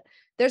say that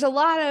there's a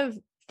lot of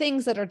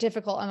things that are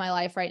difficult in my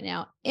life right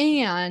now,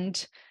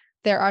 and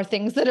there are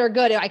things that are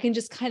good. I can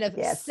just kind of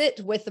sit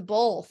with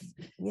both,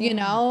 you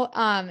know,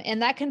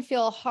 and that can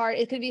feel hard.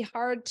 It can be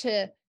hard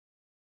to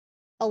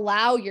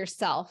allow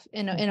yourself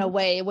in a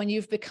way when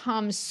you've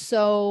become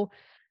so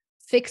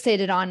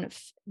fixated on,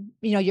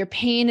 you know, your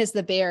pain is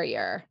the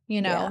barrier,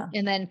 you know,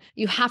 and then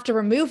you have to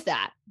remove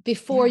that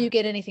before you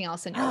get anything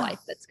else in your life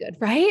that's good.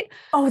 Right.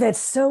 Oh, that's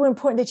so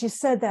important that you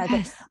said that.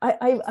 Yes.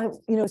 I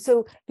you know,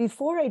 so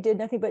before I did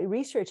nothing but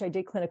research, I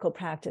did clinical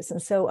practice.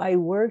 And so I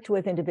worked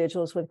with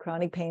individuals with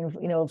chronic pain,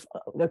 you know,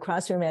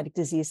 across the rheumatic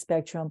disease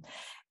spectrum.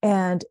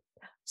 And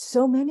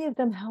so many of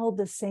them held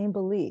the same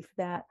belief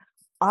that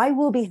I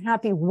will be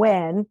happy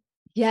when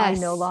I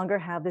no longer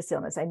have this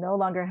illness. I no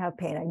longer have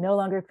pain. I no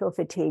longer feel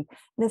fatigue.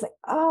 And it's like,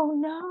 oh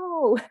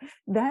no,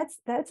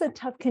 that's a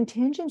tough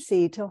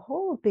contingency to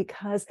hold,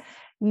 because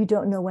you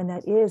don't know when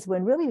that is,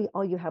 when really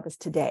all you have is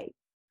today.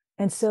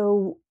 And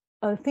so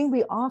a thing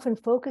we often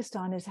focused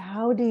on is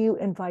how do you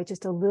invite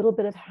just a little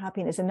bit of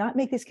happiness and not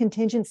make this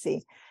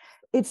contingency.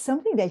 It's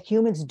something that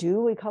humans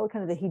do. We call it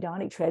kind of the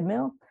hedonic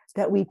treadmill,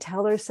 that we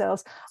tell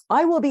ourselves,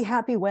 I will be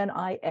happy when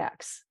I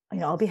X.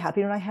 I'll be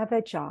happy when I have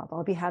that job.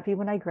 I'll be happy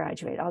when I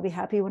graduate. I'll be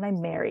happy when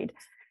I'm married.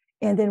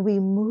 And then we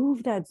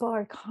move that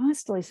bar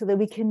constantly so that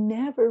we can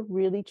never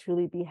really,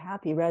 truly be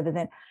happy, rather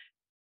than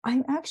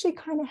I'm actually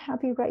kind of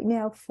happy right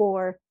now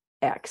for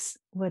X,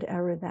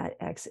 whatever that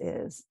X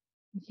is.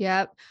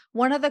 Yep.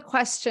 One of the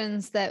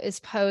questions that is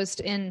posed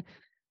in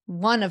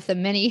one of the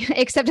many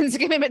acceptance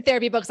and commitment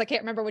therapy books, I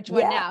can't remember which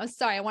one now.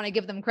 Sorry, I want to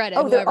give them credit.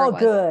 Oh, they're all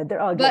good.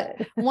 They're all good.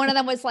 But one of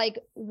them was like,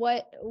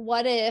 what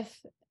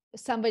if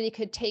somebody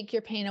could take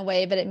your pain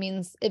away, but it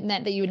meant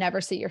that you would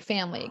never see your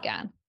family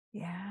again?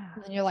 Yeah.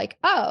 And then you're like,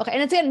 oh, okay.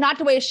 And it's not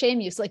the way to shame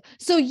you. So like,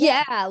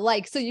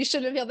 so you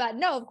shouldn't feel bad.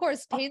 No, of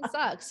course, pain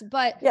sucks.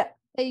 But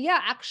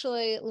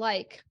actually,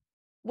 like,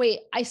 wait,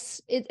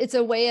 it's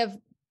a way of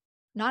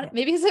not,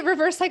 maybe it's a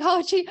reverse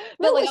psychology,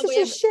 but no, like it's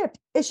just a shift.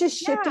 It's just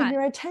shifting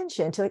your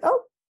attention to like,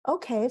 oh,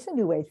 okay, it's a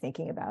new way of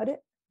thinking about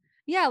it.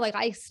 Yeah, like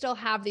I still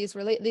have these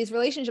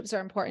relationships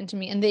are important to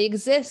me, and they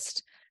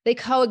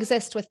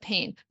coexist with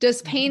pain.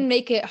 Does pain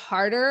make it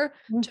harder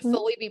to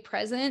fully be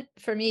present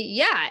for me?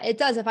 Yeah, it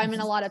does. If I'm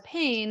in a lot of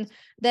pain,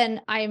 then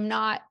I'm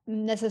not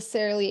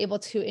necessarily able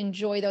to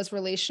enjoy those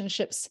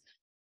relationships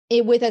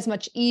with as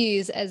much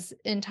ease as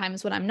in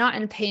times when I'm not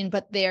in pain,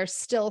 but there's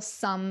still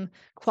some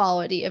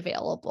quality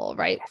available,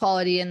 right?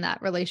 Quality in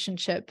that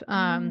relationship.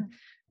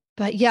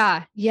 But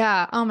yeah.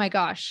 Oh my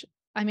gosh.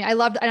 I mean, I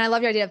love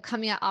your idea of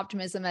coming at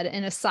optimism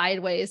in a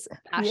sideways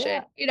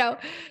fashion,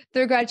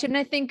 through gratitude. And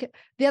I think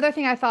the other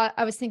thing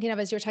I was thinking of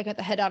as you're talking about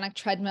the hedonic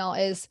treadmill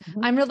is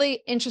I'm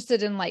really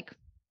interested in like,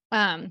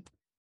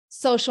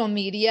 social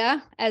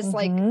media as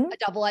like a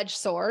double-edged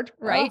sword,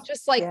 right?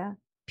 Just like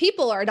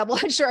people are a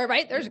double-edged sword,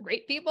 right? There's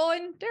great people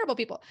and terrible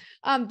people.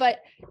 But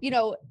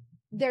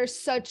there's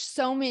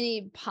so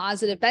many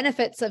positive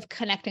benefits of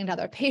connecting to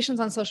other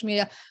patients on social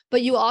media,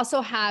 but you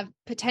also have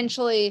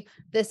potentially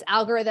this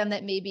algorithm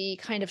that may be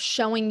kind of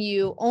showing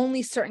you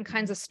only certain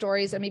kinds of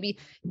stories, or maybe,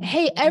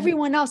 hey,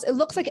 everyone else, it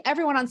looks like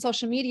everyone on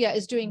social media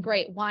is doing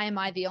great. Why am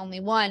I the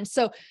only one?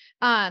 So,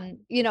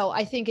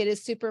 I think it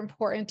is super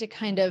important to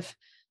kind of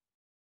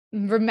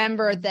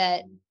remember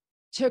that,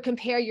 to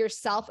compare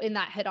yourself in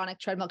that hedonic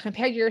treadmill,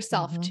 compare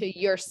yourself to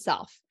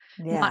yourself.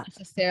 Not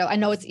necessarily, I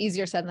know it's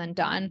easier said than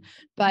done,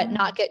 but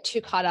not get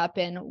too caught up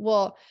in,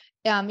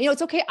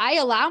 it's okay. I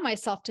allow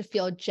myself to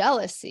feel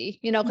jealousy,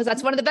 because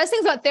that's one of the best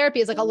things about therapy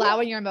is like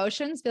allowing your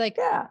emotions, be like,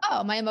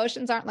 oh, my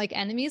emotions aren't like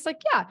enemies.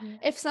 Like,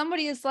 if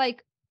somebody is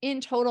like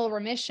in total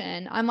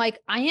remission, I'm like,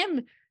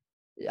 I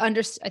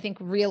think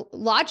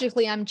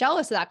logically I'm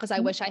jealous of that because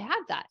I wish I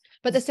had that.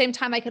 But at the same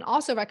time, I can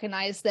also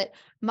recognize that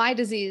my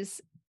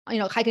disease,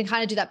 I can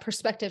kind of do that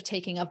perspective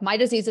taking of my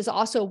disease is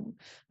also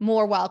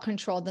more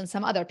well-controlled than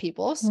some other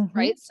people's,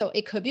 right? So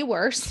it could be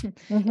worse.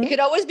 It could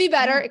always be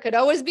better. It could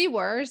always be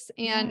worse.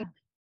 And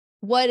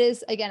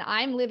again,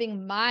 I'm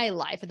living my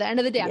life at the end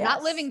of the day, I'm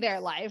not living their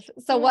life.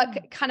 So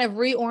what kind of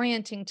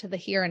reorienting to the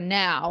here and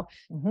now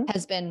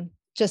has been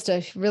just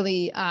a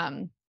really,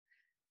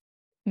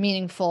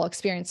 meaningful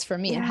experience for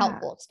me and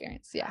helpful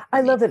experience.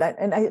 I love it.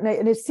 And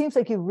it seems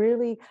like you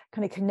really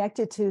kind of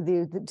connected to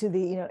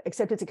the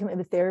acceptance and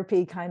commitment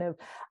therapy kind of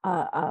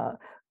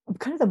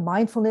the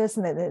mindfulness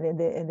and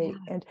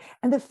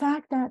the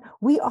fact that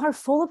we are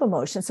full of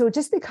emotions. So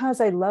just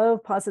because I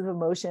love positive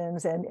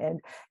emotions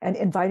and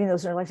inviting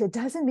those in our life, it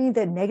doesn't mean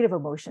that negative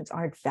emotions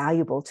aren't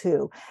valuable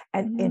too,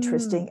 and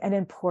interesting and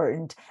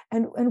important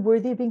and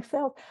worthy of being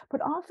felt.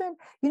 But often,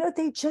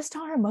 they just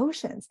are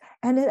emotions.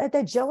 And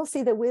that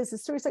jealousy that whizzes the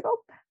story is like, oh,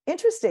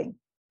 interesting.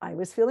 I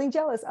was feeling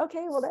jealous.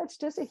 Okay, well, that's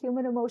just a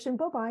human emotion.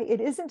 Bye-bye.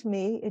 It isn't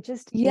me. It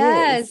just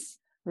is.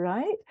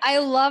 Right? I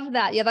love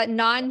that. Yeah, that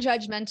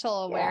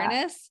non-judgmental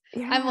awareness.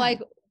 I'm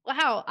like,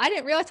 wow, I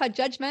didn't realize how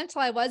judgmental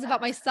I was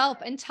about myself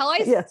until I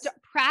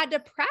had to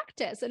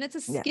practice. And it's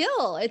a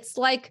skill. It's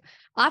like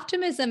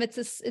optimism.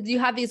 You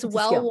have these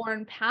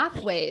well-worn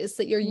pathways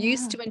that you're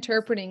used to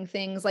interpreting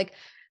things. Like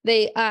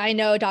I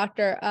know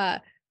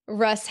Dr.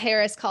 Russ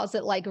Harris calls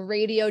it like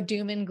radio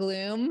doom and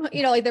gloom,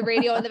 like the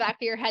radio in the back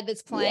of your head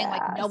that's playing,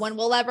 like no one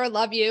will ever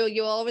love you.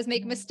 You'll always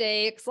make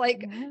mistakes.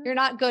 Like you're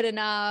not good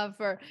enough,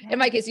 or in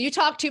my case, you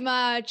talk too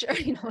much, or,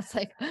 it's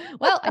like,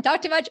 well, I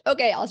talk too much.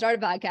 Okay. I'll start a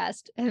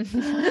podcast.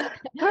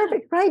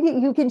 Perfect. Right.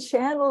 You can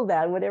channel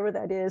that, whatever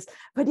that is.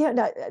 But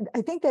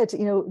I think that,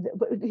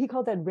 he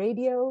called that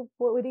radio.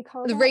 What would he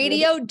call the that?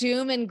 Radio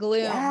doom and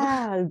gloom.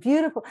 Yeah.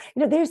 Beautiful.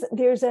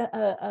 There's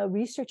a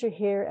researcher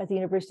here at the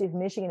University of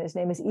Michigan. His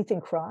name is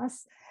Ethan Cross.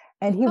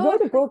 And he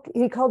wrote a book,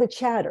 he called it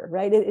Chatter,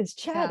 right? It's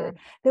chatter,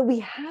 that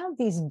we have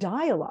these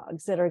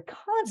dialogues that are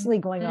constantly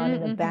going on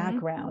in the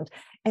background.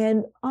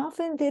 And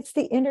often it's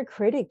the inner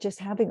critic just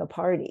having a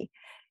party.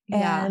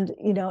 And,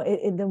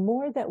 the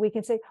more that we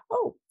can say,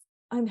 oh,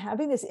 I'm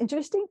having this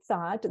interesting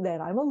thought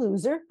that I'm a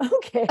loser.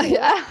 Okay.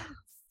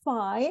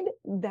 fine.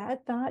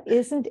 That thought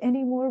isn't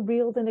any more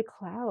real than a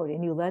cloud,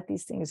 and you let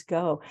these things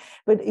go.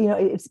 But,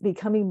 it's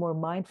becoming more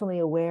mindfully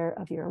aware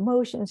of your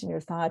emotions and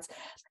your thoughts,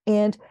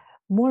 and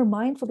more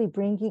mindfully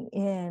bringing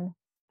in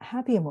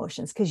happy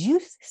emotions. Because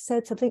you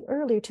said something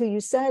earlier too.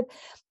 You said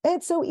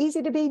it's so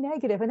easy to be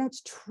negative, and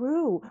that's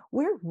true.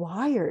 We're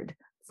wired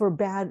for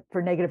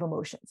negative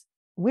emotions.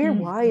 We're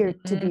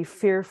wired to be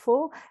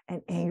fearful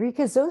and angry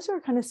because those are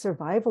kind of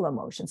survival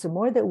emotions. The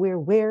more that we're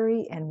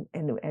wary and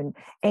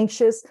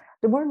anxious,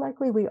 the more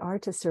likely we are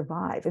to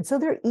survive. And so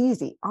they're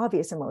easy,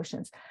 obvious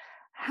emotions.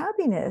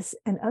 Happiness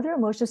and other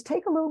emotions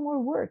take a little more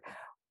work.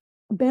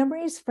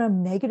 Memories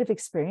from negative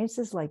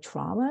experiences like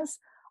traumas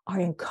are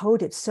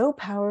encoded so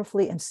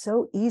powerfully and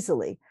so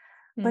easily.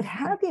 But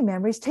happy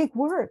memories take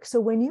work. So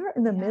when you're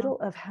in the middle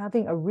of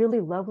having a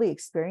really lovely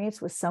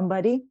experience with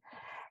somebody,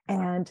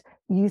 and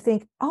you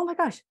think, oh my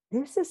gosh,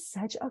 this is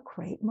such a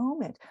great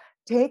moment.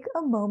 Take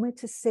a moment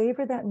to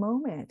savor that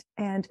moment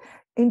and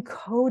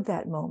encode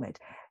that moment.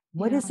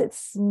 What does it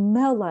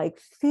smell like,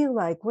 feel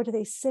like? What are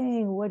they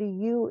saying? What are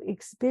you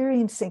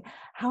experiencing?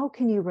 How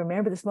can you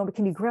remember this moment?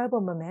 Can you grab a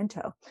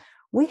memento?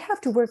 We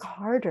have to work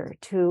harder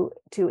to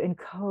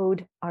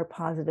encode our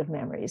positive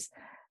memories.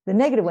 The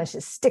negative ones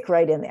just stick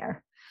right in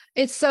there.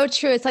 It's so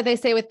true. It's like they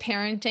say with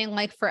parenting,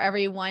 like for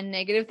every one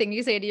negative thing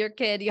you say to your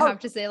kid, you have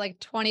to say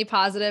like 20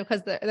 positive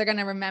because they're going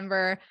to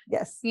remember.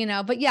 Yes.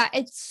 But yeah,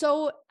 it's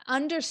so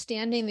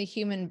understanding the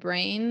human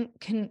brain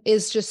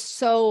is just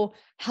so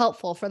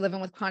helpful for living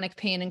with chronic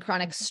pain and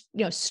chronic,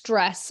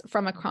 stress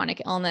from a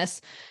chronic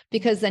illness,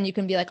 because then you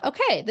can be like,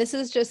 okay, this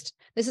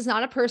is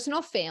not a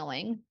personal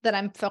failing that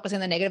I'm focusing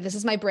on the negative. This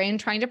is my brain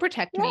trying to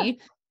protect me.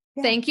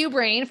 Yeah. Thank you,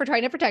 brain, for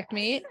trying to protect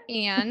me.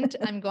 And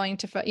I'm going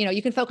to,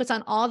 you can focus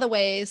on all the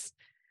ways,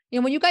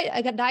 when you got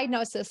a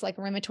diagnosis like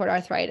rheumatoid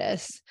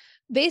arthritis,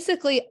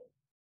 basically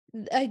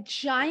a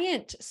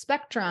giant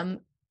spectrum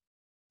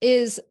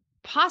is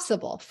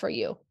possible for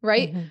you,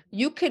 right?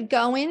 You could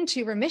go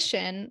into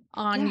remission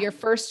on your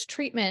first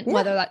treatment,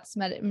 whether that's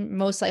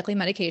most likely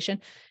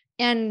medication,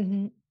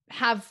 and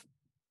have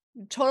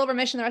total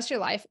remission the rest of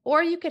your life,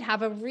 or you could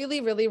have a really,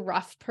 really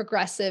rough,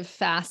 progressive,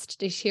 fast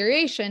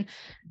deterioration.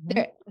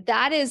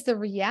 That is the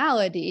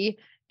reality.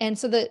 And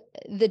so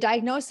the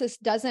diagnosis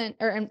doesn't,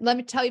 and let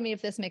me tell you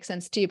if this makes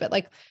sense to you, but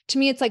like, to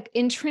me, it's like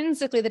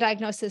intrinsically, the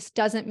diagnosis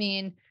doesn't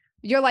mean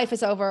your life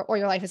is over or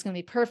your life is going to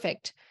be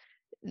perfect.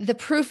 The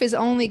proof is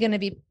only going to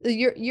be,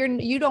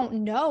 you don't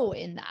know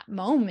in that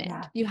moment.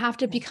 You have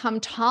to become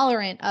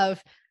tolerant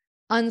of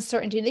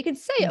uncertainty. And they can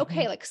say,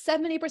 okay, like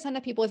 70%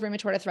 of people with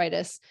rheumatoid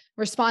arthritis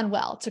respond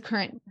well to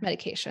current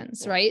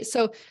medications, right?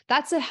 So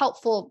that's a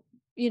helpful,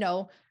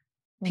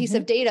 piece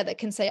of data that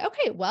can say,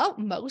 okay, well,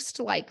 most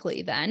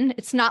likely then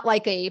it's not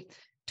like a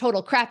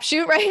total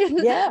crapshoot, right?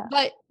 Yeah.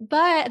 But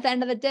at the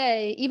end of the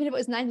day, even if it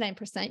was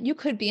 99%, you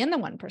could be in the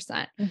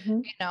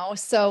 1%,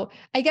 So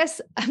I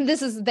guess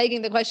this is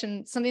begging the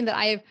question, something that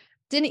I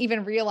didn't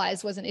even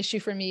realize was an issue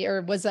for me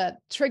or was a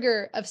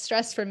trigger of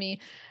stress for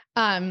me.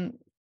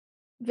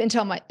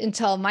 Until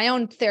my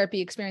own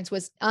therapy experience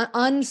was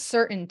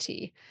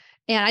uncertainty.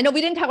 And I know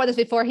we didn't talk about this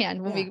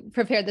beforehand when we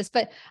prepared this,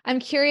 but I'm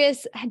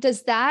curious,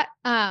 has that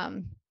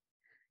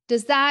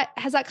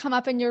come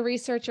up in your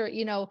research, or,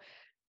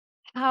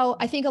 how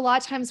I think a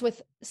lot of times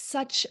with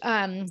such,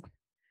 what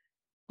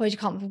do you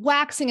call them?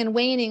 Waxing and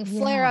waning,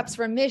 flare-ups,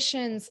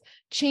 remissions,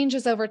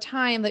 changes over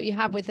time that you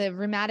have with a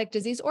rheumatic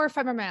disease or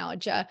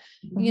fibromyalgia,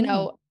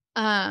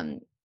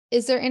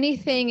 is there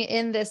anything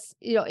in this,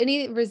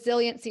 any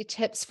resiliency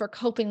tips for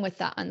coping with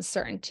that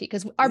uncertainty?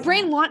 Because our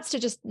brain wants to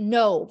just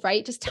know,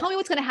 right? Just tell me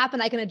what's going to happen.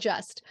 I can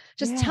adjust.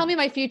 Just tell me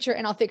my future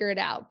and I'll figure it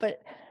out.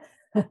 But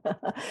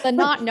the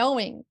not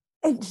knowing.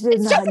 It's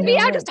stressing me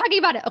out just talking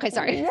about it. Okay,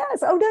 sorry.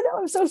 Yes. Oh, no,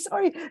 I'm so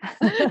sorry.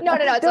 No,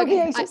 it's Don't okay. be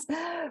anxious.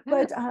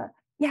 But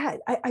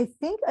I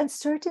think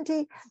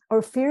uncertainty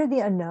or fear of the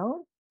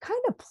unknown kind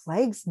of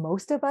plagues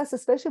most of us,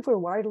 especially if we're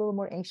wired a little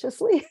more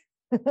anxiously.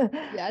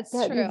 Yeah, it's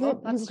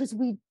true. Because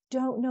we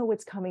don't know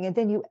what's coming. And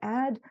then you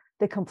add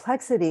the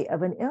complexity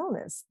of an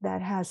illness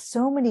that has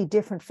so many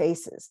different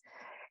faces,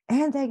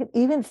 and they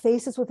even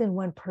faces within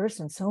one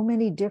person, so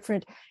many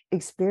different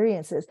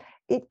experiences.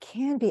 It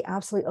can be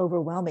absolutely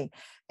overwhelming.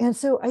 And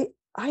so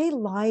I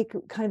like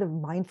kind of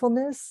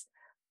mindfulness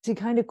to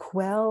kind of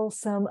quell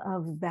some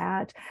of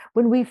that.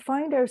 When we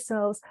find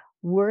ourselves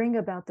worrying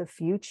about the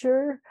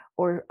future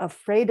or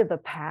afraid of the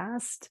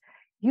past,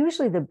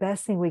 usually the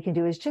best thing we can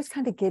do is just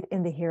kind of get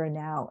in the here and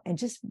now and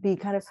just be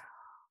kind of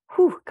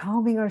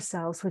calming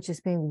ourselves, which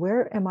is being,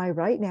 where am I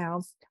right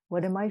now?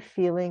 What am I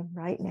feeling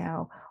right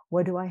now?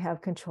 What do I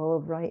have control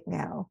of right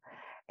now?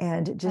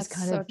 And just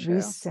kind of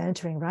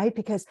recentering, right?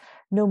 Because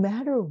no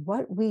matter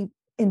what we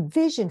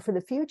envision for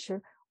the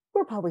future,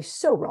 we're probably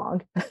so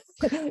wrong.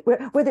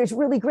 Whether it's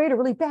really great or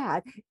really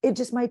bad, it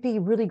just might be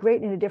really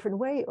great in a different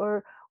way,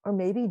 or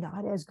maybe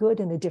not as good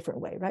in a different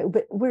way, right?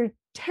 But we're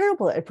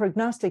terrible at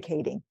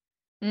prognosticating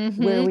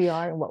where we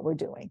are and what we're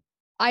doing.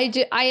 I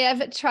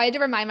have tried to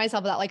remind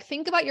myself of that. Like,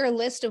 think about your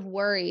list of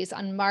worries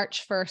on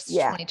March 1st,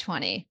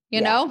 2020,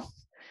 you know,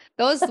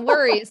 those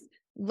worries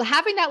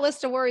having that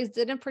list of worries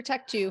didn't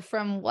protect you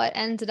from what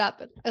ended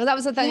up. That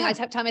was the thing I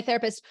kept telling my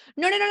therapist,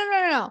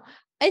 no.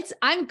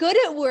 I'm good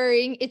at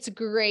worrying. It's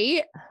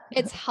great.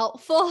 It's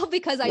helpful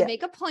because I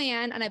make a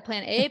plan and I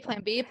plan A,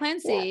 plan B, plan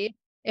C. Yeah.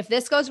 If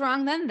this goes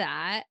wrong, then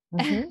that.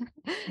 Mm-hmm.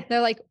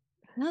 They're like,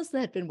 how's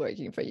that been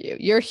working for you?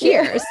 You're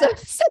here. So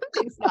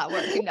something's not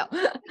working. No.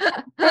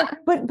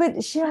 but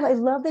Cheryl, I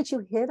love that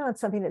you hit on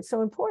something that's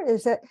so important,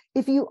 is that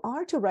if you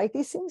are to write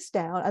these things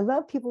down, I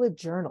love people to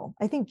journal.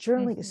 I think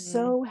journaling is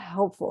so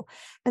helpful.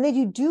 And then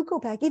you do go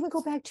back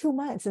 2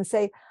 months and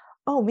say,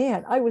 oh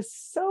man, I was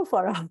so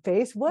far off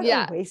base. What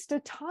a waste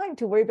of time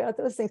to worry about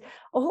those things.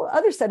 A whole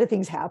other set of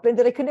things happened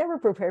that I could never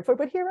prepare for,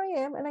 but here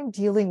I am and I'm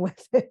dealing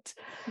with it.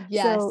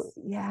 Yes. So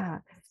yeah.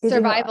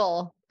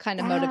 Survival kind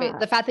of motivate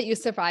the fact that you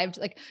survived,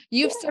 like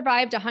you've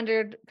survived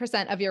 100%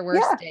 of your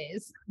worst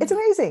days. It's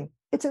amazing.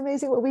 It's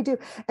amazing what we do.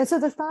 And so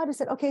the thought is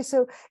that, okay,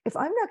 so if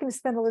I'm not going to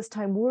spend all this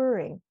time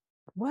worrying,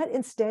 what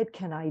instead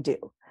can I do?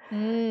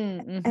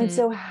 Mm-hmm. And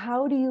so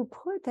how do you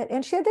put that?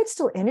 And that's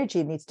still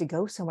energy, needs to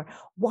go somewhere.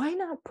 Why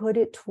not put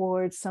it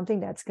towards something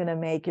that's going to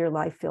make your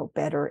life feel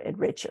better and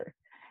richer?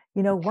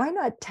 Why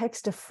not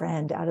text a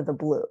friend out of the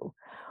blue?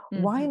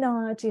 Mm-hmm. Why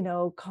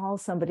not, call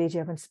somebody you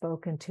haven't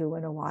spoken to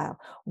in a while?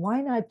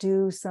 Why not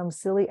do some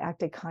silly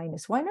act of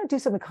kindness? Why not do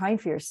something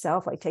kind for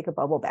yourself, like take a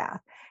bubble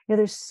bath?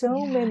 There's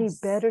so many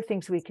better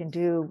things we can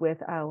do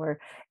with our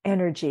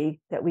energy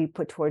that we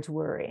put towards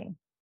worrying.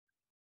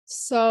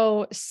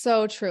 So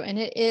true. And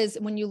it is,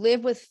 when you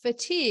live with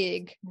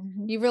fatigue,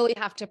 you really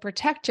have to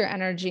protect your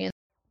energy.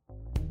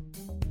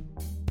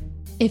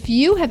 If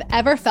you have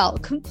ever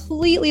felt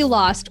completely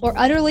lost or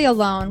utterly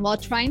alone while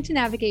trying to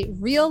navigate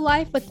real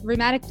life with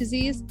rheumatic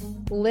disease,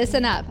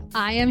 listen up.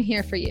 I am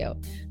here for you.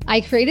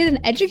 I created an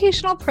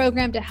educational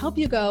program to help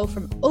you go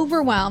from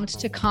overwhelmed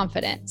to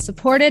confident,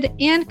 supported,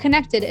 and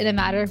connected in a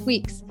matter of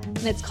weeks.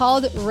 And it's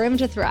called Room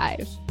to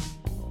Thrive.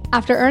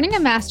 After earning a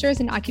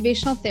master's in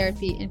occupational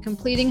therapy and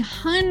completing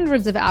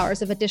hundreds of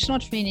hours of additional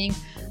training,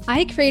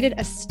 I created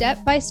a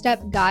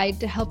step-by-step guide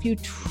to help you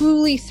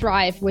truly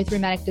thrive with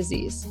rheumatic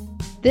disease.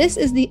 This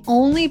is the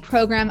only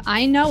program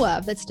I know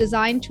of that's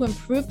designed to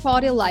improve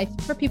quality of life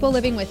for people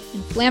living with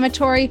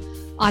inflammatory,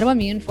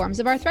 autoimmune forms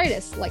of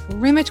arthritis, like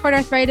rheumatoid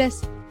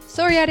arthritis,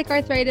 psoriatic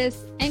arthritis,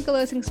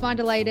 ankylosing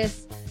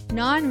spondylitis,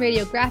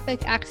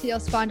 non-radiographic axial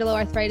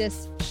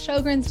spondyloarthritis,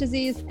 Sjogren's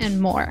disease,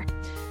 and more.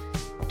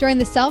 During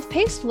the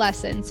self-paced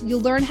lessons,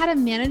 you'll learn how to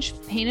manage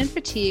pain and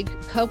fatigue,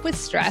 cope with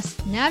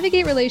stress,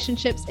 navigate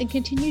relationships, and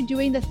continue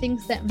doing the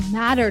things that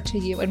matter to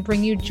you and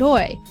bring you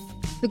joy.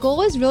 The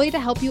goal is really to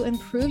help you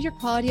improve your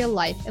quality of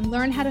life and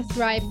learn how to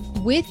thrive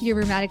with your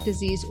rheumatic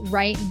disease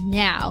right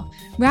now,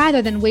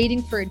 rather than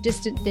waiting for a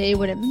distant day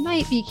when it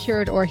might be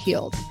cured or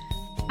healed.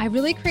 I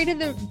really created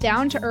the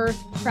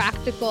down-to-earth,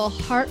 practical,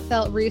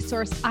 heartfelt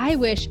resource I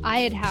wish I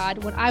had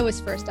had when I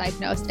was first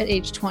diagnosed at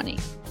age 20.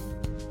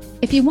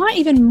 If you want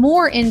even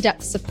more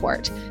in-depth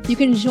support, you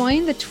can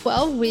join the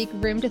 12-week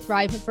Room to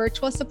Thrive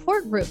virtual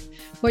support group,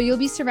 where you'll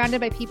be surrounded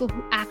by people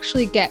who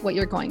actually get what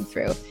you're going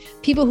through,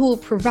 people who will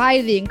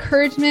provide the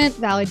encouragement,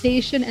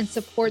 validation, and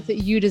support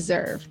that you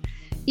deserve.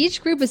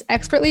 Each group is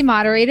expertly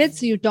moderated,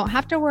 so you don't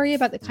have to worry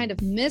about the kind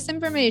of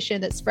misinformation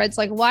that spreads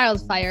like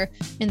wildfire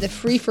in the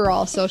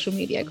free-for-all social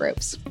media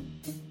groups.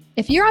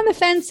 If you're on the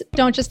fence,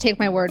 don't just take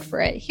my word for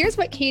it. Here's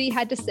what Katie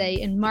had to say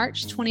in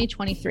March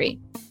 2023.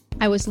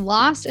 I was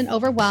lost and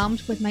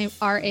overwhelmed with my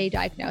RA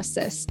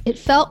diagnosis. It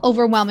felt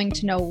overwhelming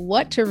to know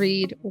what to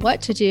read,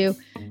 what to do,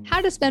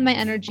 how to spend my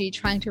energy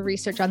trying to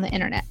research on the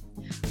internet.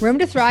 Room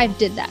to Thrive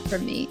did that for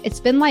me.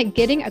 It's been like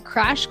getting a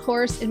crash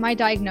course in my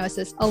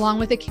diagnosis along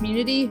with a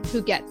community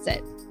who gets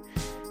it.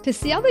 To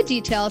see all the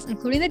details,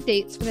 including the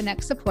dates for the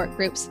next support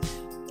groups,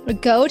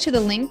 go to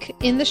the link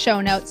in the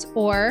show notes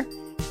or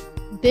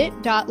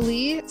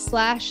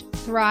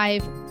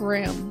bit.ly/Thrive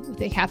Room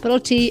with a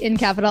capital T and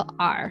capital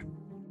R.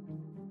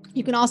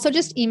 You can also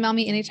just email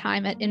me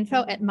anytime at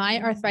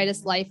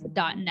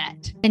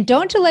info@myarthritislife.net. And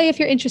don't delay if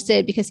you're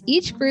interested, because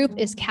each group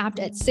is capped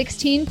at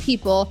 16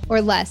 people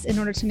or less in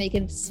order to make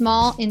a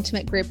small,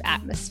 intimate group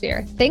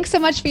atmosphere. Thanks so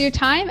much for your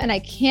time, and I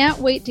can't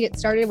wait to get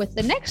started with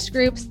the next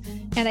groups.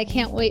 And I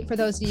can't wait for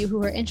those of you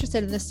who are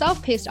interested in the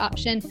self-paced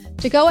option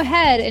to go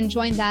ahead and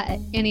join that at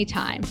any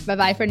time.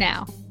 Bye-bye for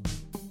now.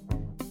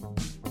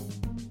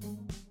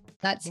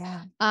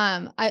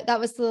 That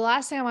was the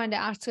last thing I wanted to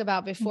ask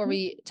about before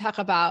we talk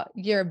about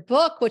your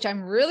book, which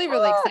I'm really,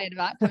 really excited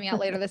about, coming out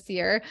later this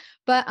year.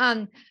 But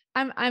I'm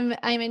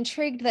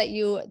intrigued that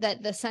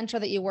the center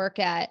that you work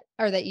at,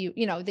 or that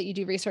you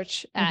do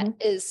research at,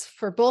 is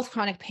for both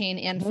chronic pain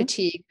and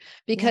fatigue,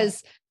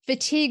 because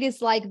fatigue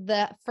is like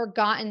the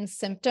forgotten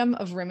symptom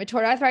of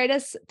rheumatoid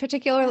arthritis,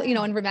 particularly,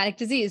 in rheumatic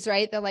disease,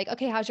 right? They're like,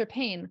 okay, how's your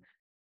pain?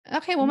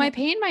 Okay, well, my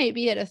pain might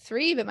be at a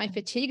 3, but my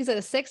fatigue is at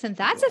a 6, and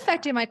that's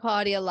affecting my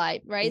quality of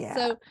life, right? Yeah.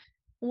 So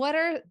what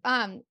are,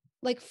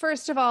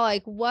 first of all,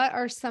 what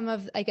are some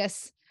of, I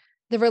guess,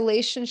 the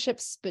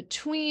relationships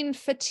between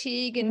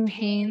fatigue and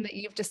pain that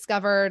you've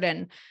discovered,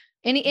 and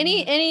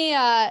any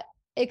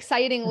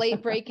exciting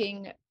late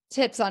breaking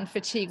tips on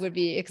fatigue would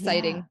be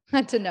exciting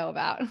to know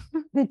about.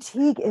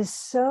 Fatigue is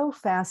so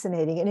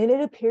fascinating, and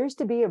it appears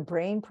to be a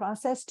brain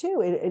process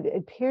too. It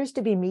appears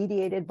to be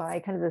mediated by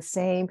kind of the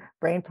same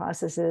brain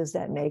processes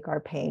that make our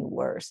pain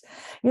worse.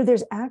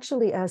 There's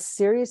actually a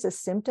series of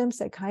symptoms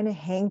that kind of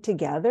hang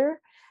together,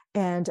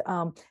 and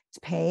it's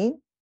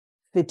pain,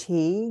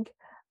 fatigue,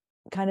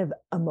 kind of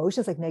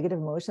emotions like negative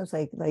emotions,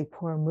 like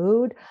poor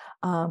mood,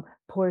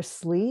 poor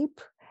sleep,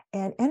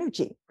 and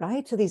energy,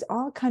 right? So these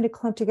all kind of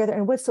clump together.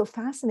 And what's so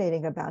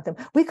fascinating about them,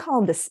 we call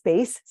them the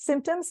space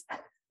symptoms.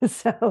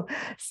 So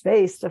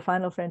space, the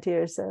final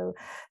frontier. So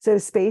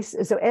space,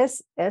 so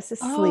S is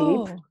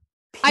sleep.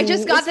 I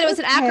just got that it was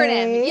an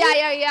acronym.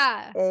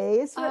 Yeah.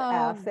 A is for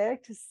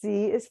affect,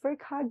 C is for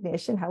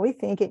cognition, how we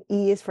think, and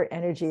E is for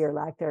energy or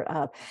lack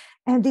thereof.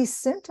 And these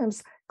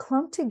symptoms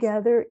clump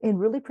together in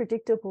really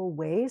predictable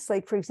ways.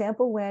 Like, for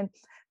example, when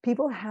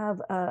people have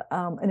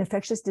an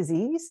infectious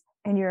disease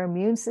and your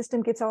immune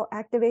system gets all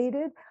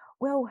activated,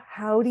 well,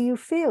 how do you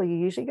feel? You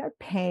usually got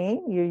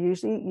pain. You're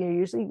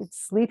usually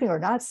sleeping or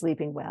not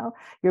sleeping well.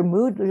 Your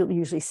mood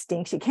usually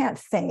stinks. You can't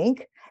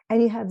think,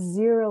 and you have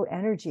zero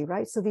energy,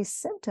 right? So these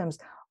symptoms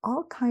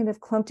all kind of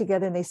clump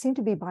together, and they seem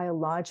to be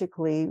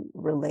biologically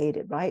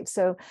related, right?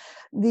 So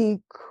the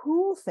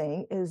cool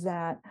thing is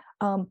that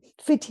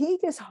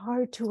fatigue is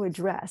hard to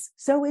address.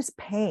 So is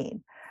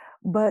pain.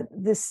 But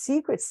the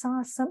secret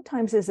sauce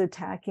sometimes is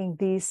attacking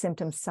these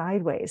symptoms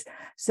sideways.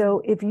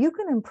 So if you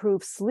can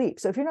improve sleep,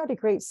 so if you're not a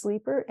great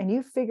sleeper and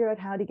you figure out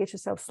how to get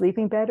yourself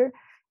sleeping better,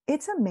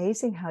 it's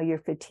amazing how your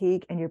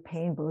fatigue and your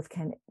pain both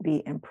can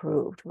be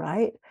improved,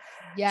 right?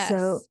 Yes.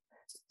 So,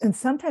 and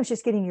sometimes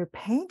just getting your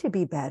pain to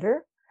be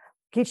better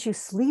gets you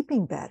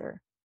sleeping better,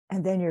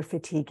 and then your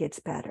fatigue gets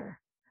better.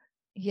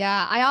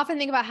 Yeah. I often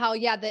think about how,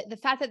 the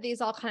fact that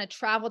these all kind of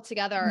travel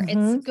together,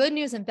 it's good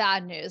news and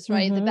bad news,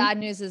 right? The bad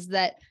news is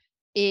that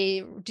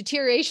a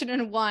deterioration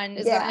in one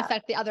is going to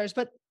affect the others,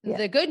 but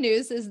the good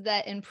news is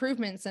that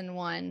improvements in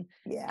one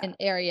an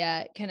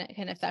area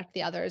can affect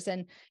the others.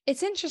 And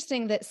it's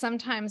interesting that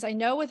sometimes, I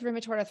know with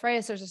rheumatoid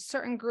arthritis, there's a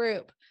certain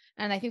group,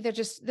 and I think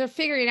they're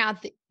figuring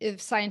out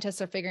if scientists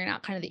are figuring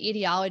out kind of the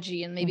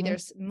etiology, and maybe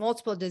there's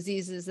multiple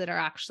diseases that are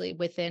actually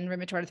within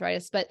rheumatoid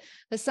arthritis, but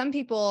some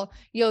people,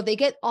 they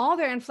get all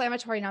their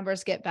inflammatory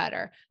numbers get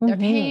better, their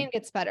pain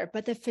gets better,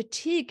 but the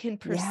fatigue can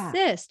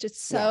persist.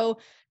 It's so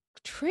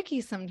tricky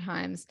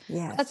sometimes.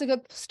 That's a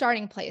good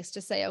starting place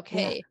to say,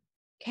 okay,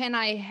 can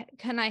I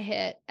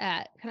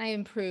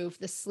improve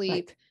the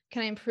sleep? Right.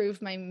 Can I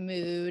improve my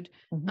mood?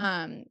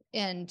 And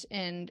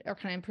or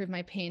can I improve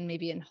my pain,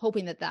 maybe, and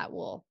hoping that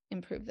will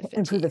improve the fatigue.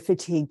 Improve the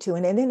fatigue too.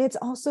 And then it's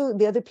also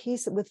the other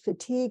piece with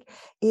fatigue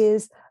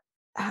is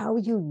how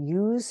you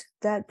use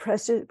that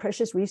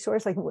precious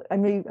resource. Like,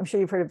 I'm sure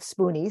you've heard of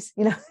spoonies,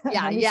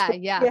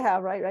 Yeah,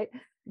 right.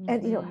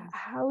 And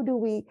how do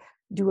we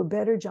do a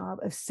better job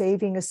of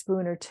saving a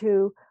spoon or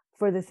two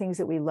for the things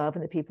that we love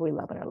and the people we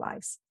love in our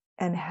lives,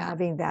 and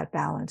having that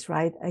balance,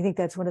 right? I think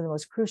that's one of the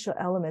most crucial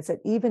elements, that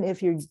even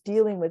if you're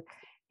dealing with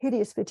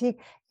hideous fatigue,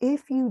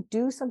 if you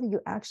do something you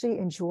actually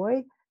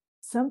enjoy,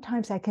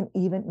 sometimes that can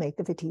even make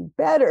the fatigue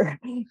better.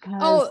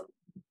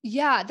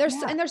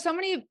 There's so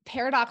many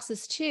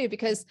paradoxes too,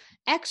 because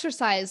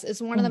exercise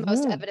is one of the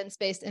most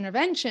evidence-based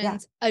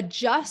interventions. A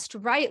just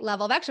right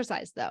level of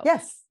exercise, though.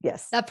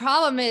 Yes. The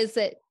problem is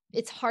that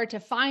it's hard to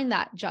find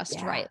that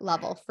just right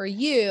level for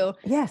you.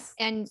 Yes.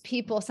 And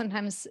people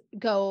sometimes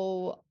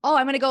go,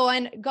 I'm going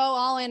to go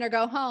all in or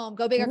go home,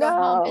 go big or go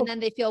home. And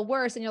then they feel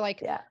worse. And you're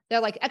like, they're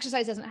like,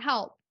 exercise doesn't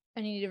help.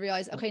 And you need to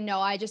realize, okay,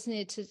 no, I just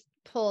need to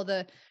pull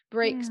the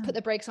brakes, put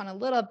the brakes on a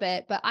little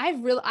bit. But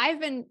I've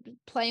been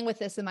playing with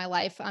this in my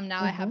life.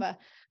 Now I have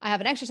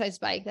an exercise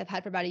bike that I've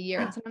had for about a year.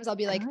 And sometimes I'll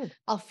be like,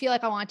 I'll feel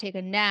like I want to take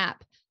a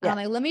nap. And I'm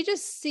like, let me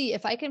just see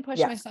if I can push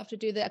myself to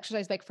do the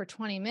exercise bike for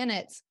 20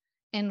 minutes.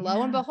 And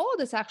lo and behold,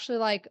 it's actually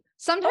like,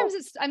 sometimes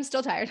I'm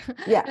still tired.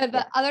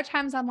 But other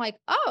times I'm like,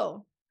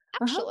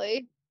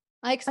 actually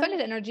I expended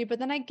energy, but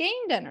then I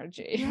gained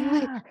energy.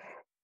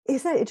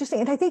 Is that interesting?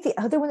 And I think the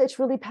other one that's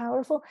really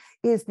powerful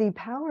is the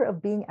power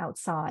of being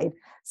outside.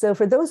 So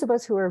for those of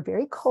us who are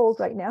very cold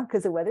right now,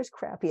 because the weather's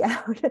crappy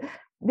out,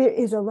 there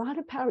is a lot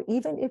of power,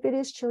 even if it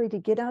is chilly, to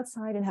get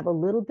outside and have a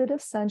little bit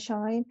of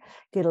sunshine,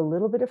 get a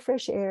little bit of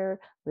fresh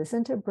air,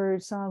 listen to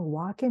birdsong,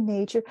 walk in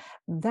nature.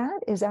 That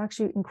is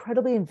actually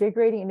incredibly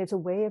invigorating. And it's a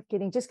way of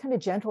getting just kind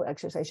of gentle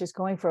exercise, just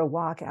going for a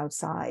walk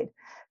outside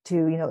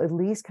to, at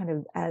least kind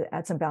of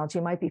add some balance.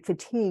 You might be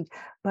fatigued,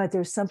 but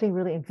there's something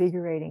really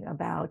invigorating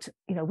about,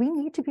 we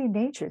need to be in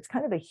nature. It's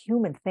kind of a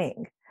human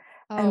thing.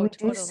 And we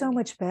do so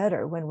much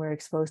better when we're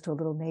exposed to a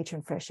little nature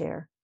and fresh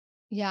air.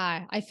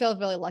 Yeah, I feel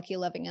really lucky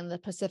living in the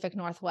Pacific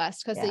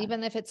Northwest, because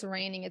even if it's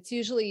raining, it's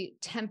usually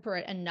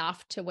temperate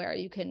enough to where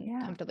you can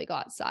comfortably go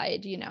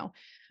outside,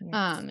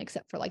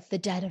 except for like the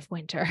dead of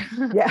winter.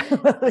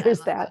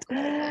 There's that.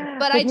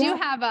 But I do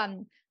have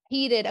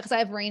heated, because I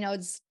have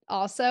Raynaud's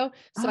also,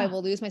 so I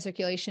will lose my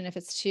circulation if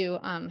it's too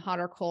hot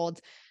or cold.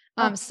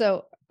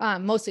 So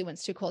mostly when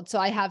it's too cold. So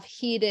I have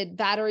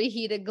battery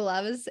heated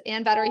gloves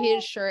and battery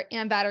heated shirt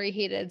and battery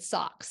heated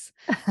socks.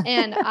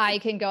 And I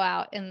can go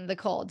out in the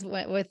cold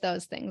with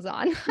those things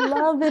on.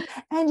 Love it.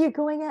 And you're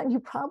going out and you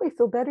probably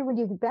feel better when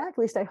you get back. At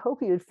least I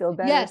hope you would feel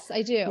better. Yes,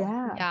 I do.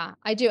 Yeah. Yeah,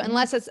 I do.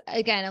 Unless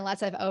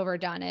I've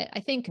overdone it.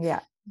 I think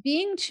Yeah.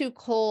 being too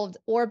cold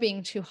or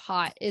being too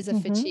hot is a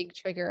fatigue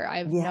trigger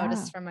I've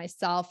noticed for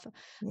myself.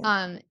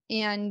 Yeah.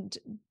 And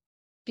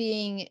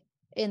being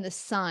in the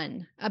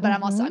sun, but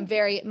I'm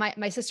very,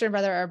 my sister and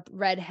brother are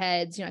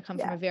redheads, I come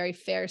from a very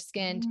fair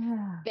skinned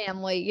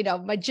family,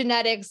 my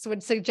genetics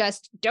would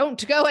suggest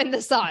don't go in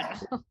the sun,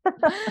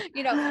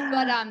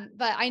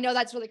 but I know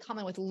that's really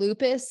common with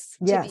lupus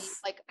to be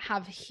like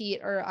have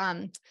heat or,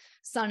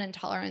 sun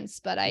intolerance,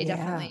 but I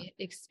definitely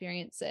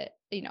experience it,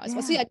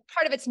 especially like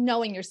part of it's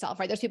knowing yourself,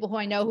 right? There's people who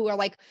I know who are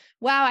like,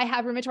 wow, I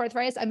have rheumatoid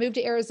arthritis. I moved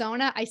to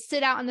Arizona. I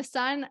sit out in the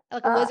sun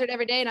like a lizard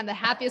every day and I'm the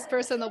happiest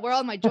person in the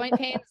world. My joint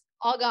pains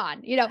all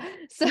gone,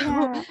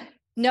 so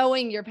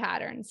knowing your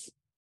patterns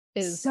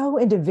is so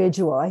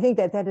individual. I think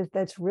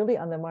that's really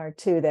on the mark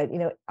too, that,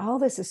 all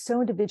this is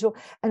so individual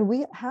and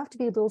we have to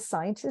be little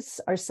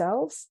scientists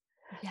ourselves,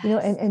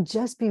 and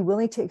just be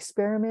willing to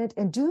experiment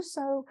and do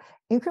so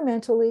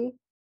incrementally,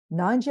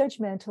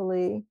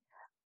 non-judgmentally,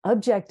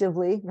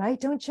 objectively,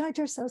 right? Don't judge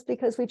ourselves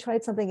because we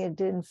tried something and it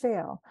didn't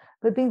fail,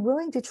 but be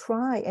willing to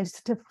try and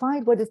to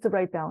find what is the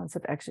right balance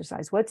of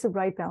exercise. What's the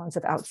right balance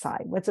of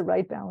outside? What's the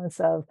right balance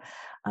of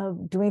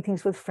doing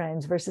things with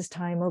friends versus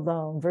time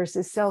alone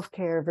versus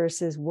self-care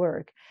versus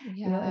work,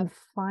 and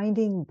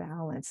finding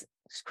balance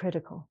is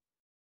critical.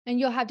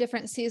 And you'll have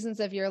different seasons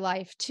of your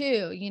life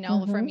too.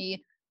 For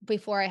me,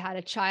 before I had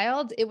a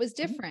child, it was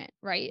different,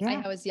 right?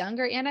 I was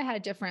younger and I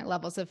had different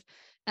levels of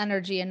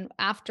energy. And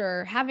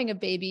after having a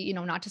baby,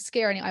 not to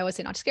scare anyone, I always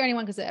say not to scare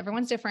anyone because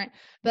everyone's different,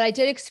 but I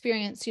did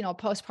experience,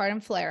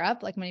 postpartum flare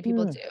up like many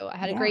people do. I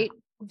had a great,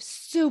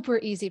 super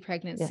easy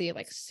pregnancy.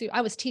 I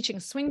was teaching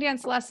swing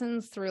dance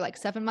lessons through like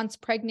 7 months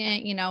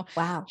pregnant,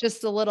 Wow.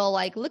 just a little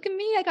like, look at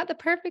me, I got the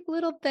perfect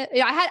little bit.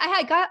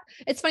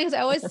 It's funny because I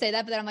always say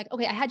that, but then I'm like,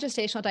 okay, I had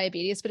gestational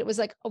diabetes, but it was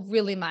like a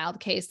really mild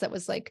case that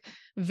was like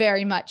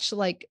very much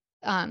like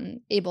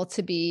able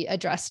to be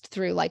addressed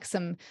through like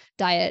some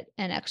diet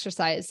and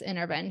exercise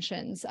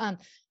interventions,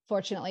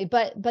 fortunately.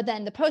 But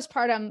then the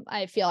postpartum,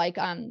 I feel like,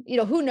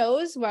 who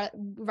knows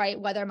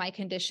whether my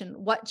condition,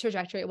 what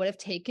trajectory it would have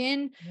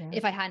taken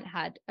if I hadn't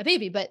had a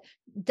baby, but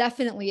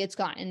definitely it's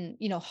gotten,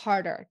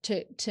 harder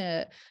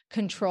to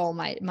control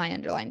my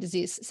underlying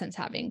disease since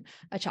having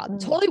a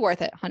child. Totally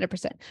worth it.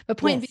 100%. But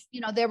point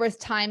being, there was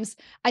times,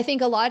 I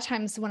think a lot of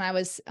times when I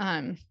was,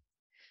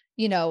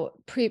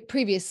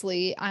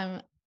 previously,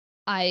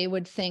 I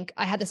would think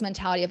I had this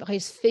mentality of, okay,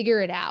 just figure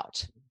it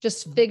out.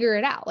 Just figure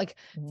it out. Like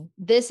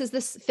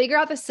figure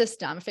out the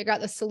system, figure out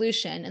the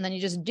solution, and then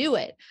you just do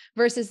it.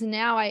 Versus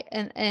now I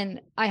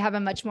have a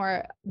much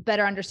more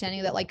better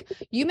understanding that like,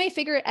 you may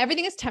figure it,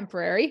 everything is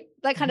temporary,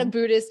 like kind of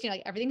Buddhist,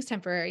 like everything's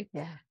temporary.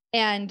 Yeah.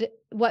 And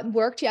what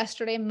worked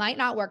yesterday might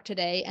not work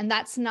today. And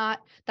that's a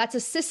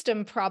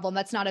system problem.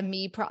 That's not a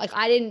me problem. Like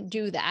I didn't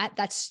do that.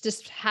 That's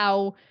just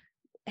how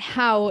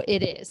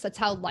it is. That's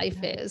how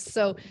life is.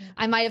 So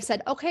I might have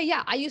said, okay,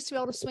 yeah, I used to be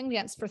able to swing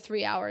dance for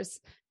 3 hours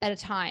at a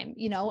time,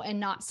 and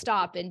not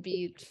stop and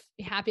be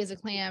happy as a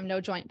clam, no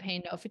joint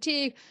pain, no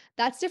fatigue.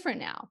 That's different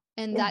now.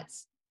 And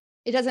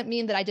it doesn't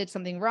mean that I did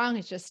something wrong.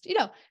 It's just,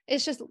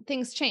 it's just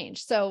things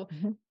change. So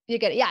you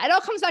get it. Yeah. It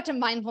all comes back to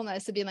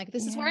mindfulness of being like,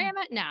 this is where I am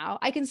at now.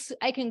 I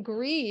can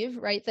grieve,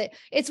 right? That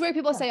it's where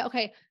people say,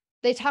 okay,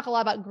 they talk a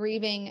lot about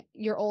grieving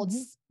your old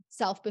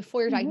self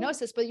before your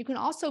diagnosis, but you can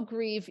also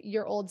grieve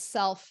your old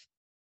self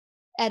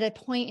at a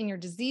point in your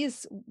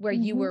disease where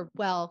you were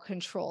well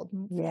controlled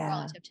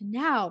relative to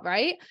now,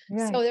 right?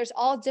 So there's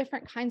all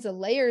different kinds of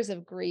layers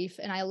of grief,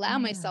 and I allow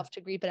myself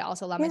to grieve, but I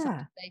also allow myself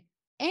to say,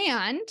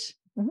 and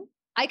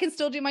I can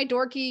still do my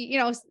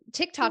dorky,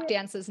 TikTok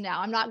dances now.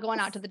 I'm not going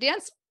out to the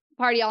dance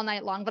party all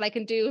night long, but I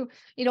can do,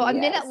 a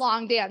minute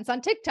long dance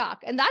on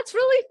TikTok. And that's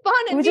really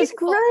fun. And which is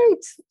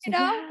great. So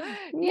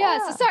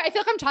sorry, I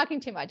feel like I'm talking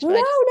too much. But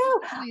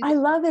No, I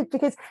love it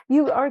because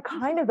you are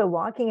kind of the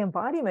walking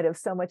embodiment of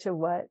so much of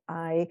what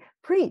I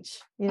preach.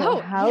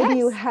 How do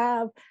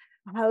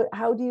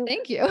you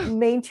Thank you.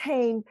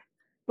 maintain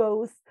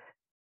both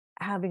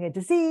having a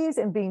disease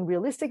and being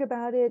realistic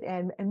about it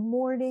and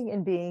mourning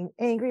and being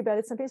angry about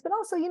it some days, but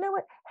also,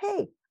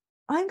 hey,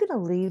 I'm going to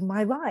lead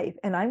my life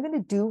and I'm going to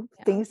do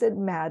things that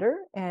matter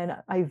and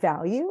I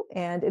value,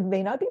 and it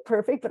may not be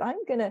perfect, but I'm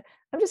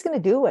just going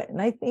to do it.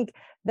 And I think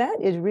that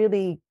is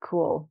really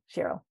cool,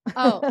 Cheryl.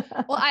 Oh,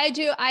 well, I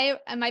do.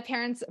 And my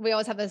parents, we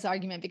always have this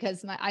argument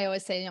because I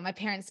always say, my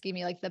parents gave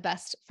me like the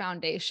best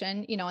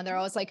foundation, and they're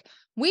always like,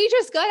 we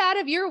just got out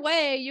of your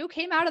way. You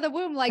came out of the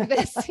womb like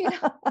this,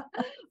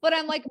 But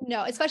I'm like,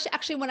 no, especially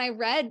actually when I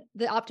read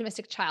The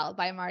Optimistic Child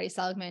by Marty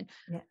Seligman,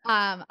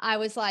 Yeah. I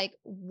was like,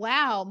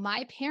 wow,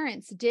 my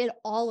parents did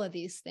all of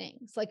these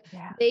things. Like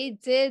Yeah. they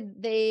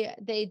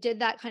did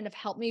that kind of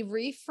help me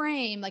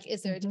reframe, like,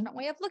 is there a different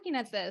way of looking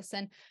at this?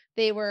 And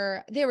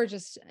they're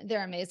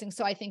amazing.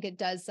 So I think it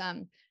does,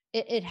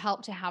 it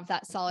helped to have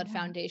that solid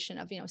foundation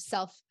of,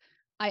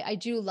 I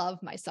do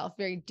love myself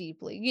very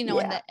deeply,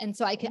 and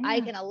so I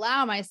can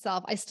allow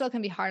myself, I still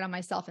can be hard on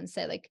myself and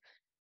say like,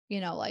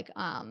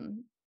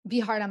 be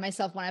hard on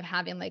myself when I'm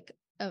having like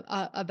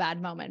a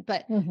bad moment,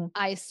 but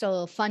I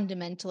still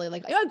fundamentally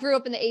I grew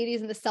up in the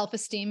 80s in the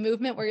self-esteem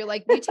movement where you're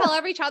like, you tell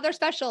every child they're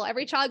special,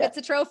 every child gets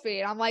a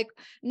trophy. And I'm like,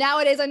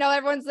 nowadays, I know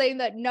everyone's saying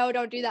that, no,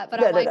 don't do that.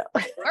 But I'm like,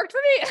 worked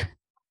for me.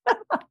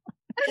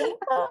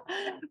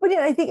 But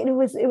I think it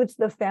was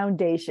the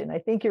foundation. I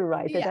think you're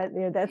right.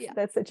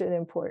 That's such an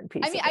important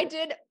piece. I mean,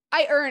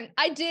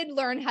 I did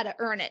learn how to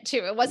earn it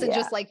too. It wasn't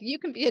just like, you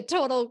can be a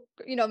total,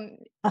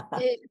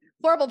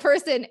 horrible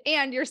person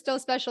and you're still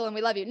special and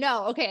we love you.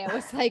 No. Okay. It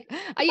was like,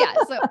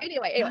 So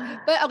anyway,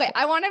 but okay.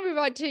 I want to move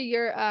on to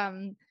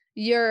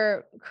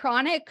your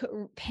chronic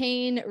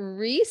pain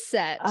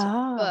reset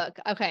book.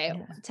 Okay.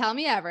 Yeah. Tell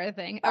me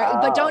everything,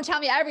 but don't tell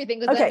me everything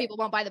because then people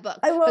won't buy the book.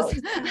 I won't.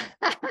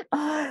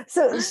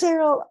 So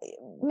Cheryl,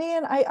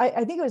 man,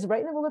 I think it was right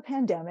in the middle of the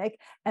pandemic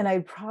and I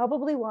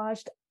probably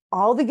watched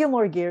all the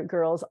Gilmore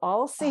Girls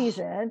all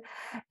season.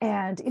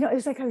 And, it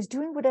was like I was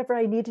doing whatever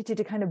I needed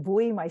to kind of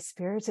buoy my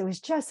spirits. It was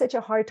just such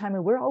a hard time.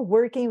 And we're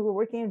working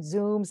on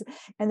Zooms.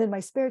 And then my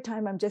spare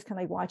time, I'm just kind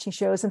of like watching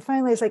shows. And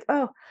finally, it's like,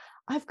 oh,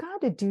 I've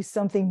got to do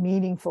something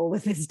meaningful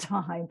with this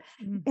time.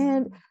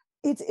 And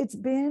it's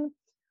been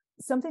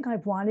something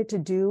I've wanted to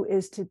do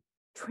is to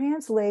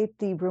translate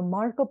the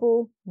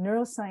remarkable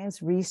neuroscience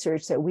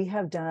research that we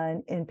have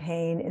done in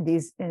pain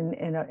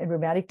in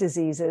rheumatic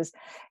diseases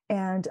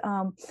and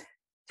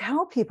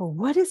tell people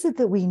what is it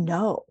that we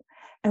know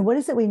and what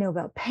is it we know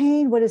about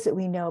pain, what is it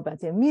we know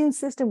about the immune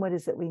system, what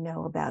is it we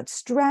know about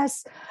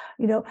stress,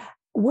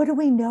 what do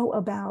we know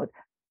about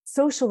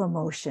social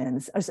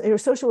emotions or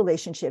social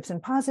relationships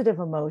and positive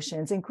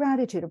emotions and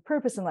gratitude and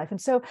purpose in life.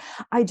 And so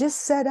I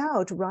just set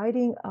out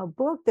writing a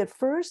book that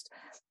first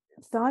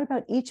thought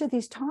about each of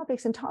these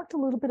topics and talked a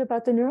little bit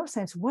about the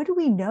neuroscience. What do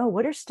we know?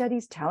 What are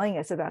studies telling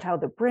us about how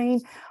the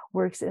brain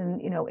works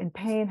in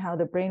pain, how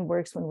the brain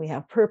works when we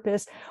have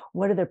purpose?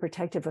 What are the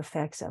protective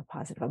effects of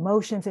positive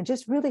emotions? And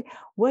just really,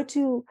 what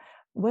do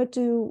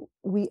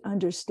we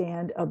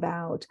understand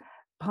about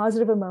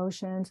positive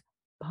emotions,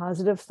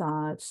 positive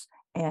thoughts,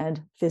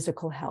 and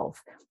physical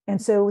health?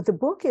 And so the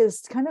book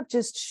is kind of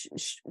just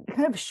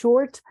kind of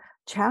short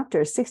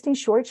chapters, 16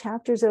 short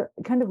chapters,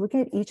 kind of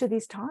looking at each of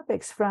these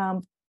topics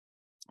from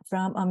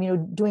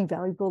doing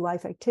valuable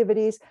life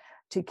activities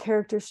to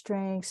character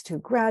strengths, to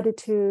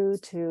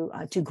gratitude, to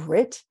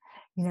grit,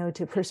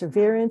 to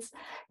perseverance,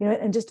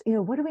 and just,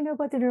 what do we know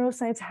about the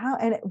neuroscience?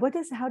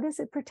 How does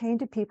it pertain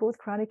to people with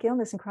chronic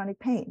illness and chronic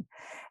pain?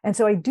 And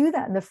so I do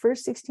that in the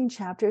first 16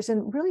 chapters.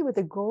 And really what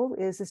the goal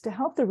is to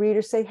help the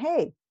reader say,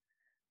 hey,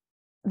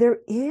 there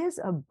is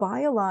a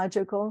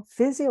biological,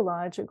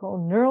 physiological,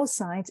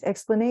 neuroscience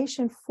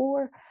explanation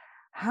for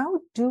how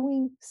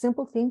doing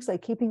simple things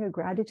like keeping a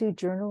gratitude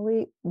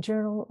journal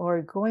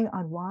or going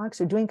on walks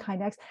or doing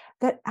kind acts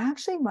that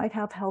actually might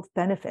have health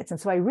benefits. And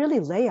so I really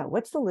lay out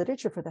what's the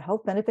literature for the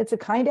health benefits of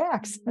kind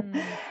acts.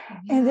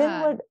 And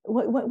then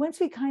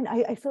once we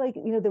I feel like,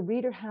 the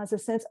reader has a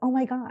sense, oh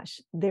my gosh,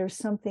 there's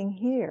something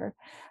here.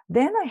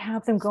 Then I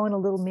have them go on a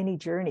little mini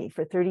journey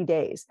for 30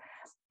 days.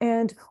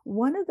 And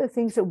one of the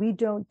things that we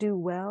don't do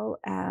well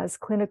as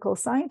clinical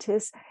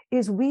scientists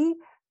is we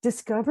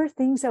discover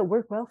things that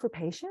work well for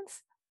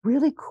patients,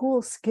 really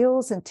cool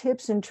skills and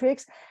tips and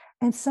tricks.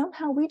 And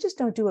somehow we just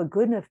don't do a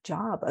good enough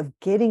job of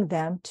getting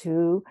them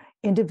to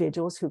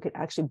individuals who could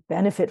actually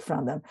benefit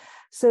from them.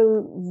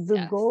 So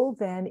the goal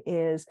then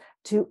is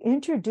to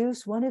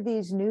introduce one of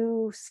these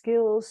new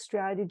skills,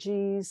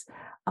 strategies,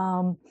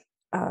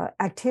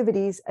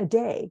 activities a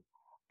day.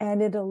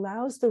 And it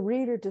allows the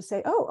reader to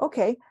say, oh,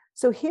 okay,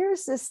 so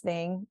here's this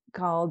thing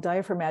called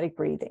diaphragmatic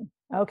breathing.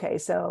 Okay,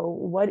 so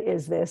what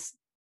is this?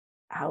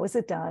 How is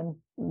it done?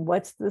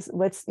 What's this?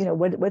 What's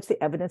the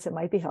evidence that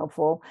might be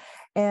helpful?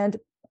 And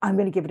I'm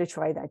going to give it a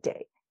try that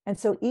day. And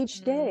so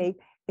each day,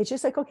 it's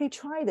just like, okay,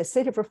 try this.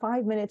 Sit here for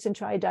 5 minutes and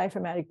try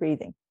diaphragmatic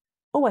breathing.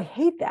 Oh, I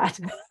hate that.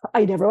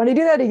 I never want to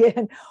do that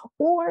again.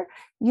 Or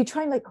you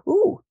try like,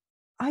 ooh,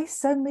 I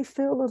suddenly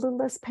feel a little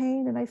less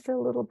pain and I feel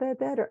a little bit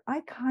better.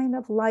 I kind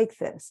of like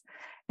this.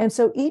 And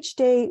so each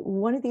day,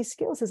 one of these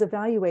skills is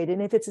evaluated.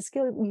 And if it's a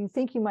skill you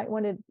think you might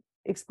want to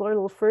explore a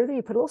little further,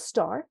 you put a little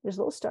star. There's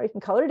a little star. You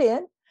can color it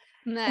in.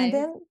 Nice. And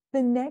then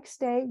the next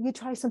day, you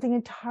try something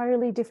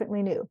entirely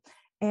differently new.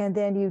 And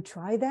then you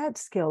try that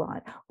skill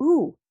on.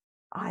 Ooh,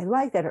 I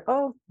like that, or,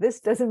 oh,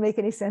 this doesn't make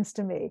any sense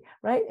to me,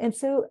 right? And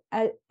so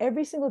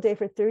every single day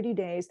for 30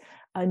 days,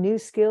 a new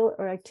skill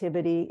or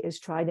activity is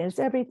tried. And it's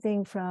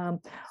everything from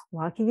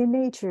walking in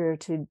nature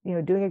to,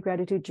 doing a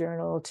gratitude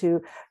journal,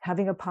 to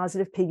having a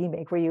positive piggy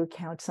bank where you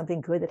count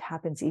something good that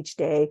happens each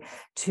day,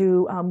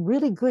 to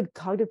really good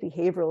cognitive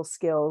behavioral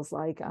skills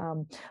like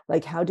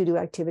how to do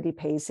activity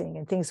pacing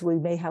and things we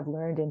may have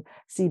learned in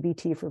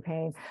CBT for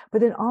pain,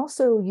 but then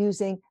also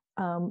using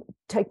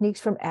techniques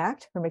from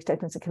ACT, from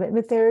acceptance and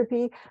commitment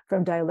therapy,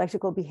 from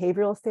dialectical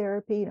behavioral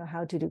therapy,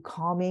 how to do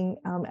calming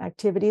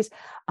activities,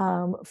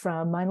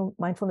 from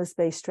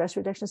mindfulness-based stress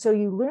reduction. So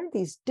you learn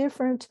these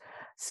different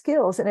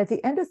skills. And at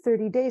the end of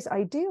 30 days,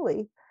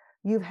 ideally,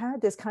 you've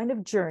had this kind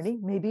of journey.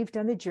 Maybe you've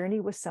done the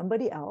journey with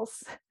somebody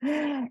else.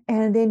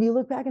 And then you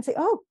look back and say,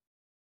 oh,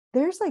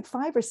 there's like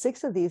 5 or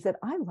 6 of these that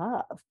I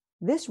love.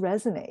 This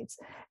resonates.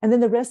 And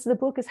then the rest of the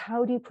book is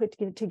how do you put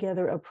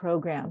together a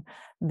program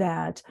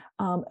that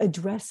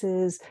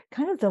addresses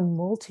kind of the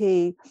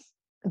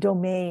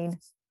multi-domains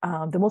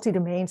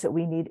that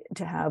we need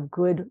to have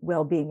good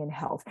well-being and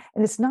health.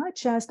 And it's not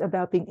just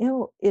about being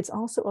ill, it's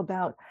also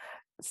about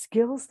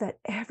skills that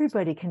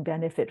everybody can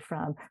benefit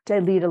from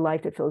to lead a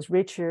life that feels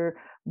richer,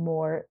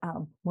 more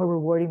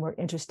rewarding, more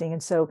interesting.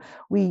 And so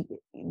we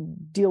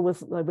deal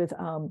with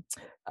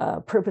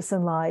purpose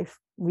in life.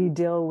 We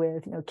deal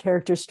with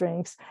character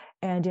strengths,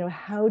 and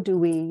how do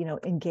we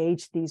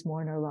engage these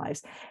more in our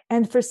lives.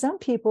 And for some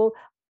people,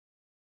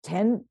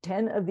 10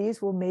 of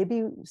these will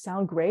maybe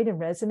sound great and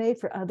resonate.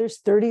 For others,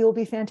 30 will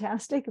be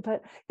fantastic.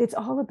 But it's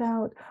all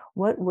about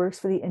what works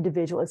for the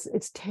individual.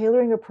 It's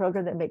tailoring a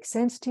program that makes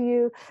sense to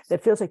you,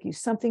 that feels like that's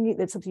something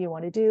you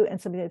want to do,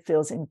 and something that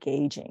feels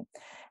engaging.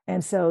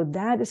 And so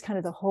that is kind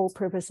of the whole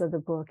purpose of the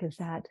book, is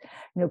that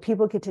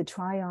people get to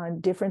try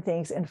on different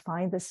things and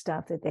find the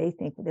stuff that they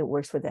think that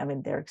works for them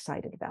and they're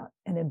excited about,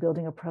 and then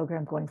building a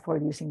program going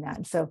forward using that.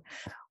 And so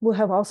we'll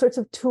have all sorts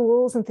of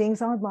tools and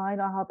things online.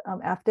 I'll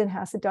have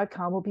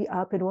aftonhassett.com will be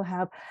up, and we'll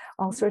have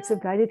all sorts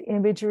of guided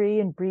imagery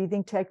and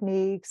breathing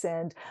techniques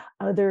and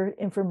other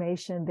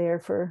information there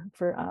for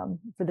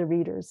the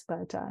readers.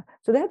 But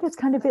so that's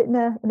kind of it in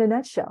a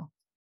nutshell.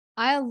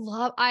 As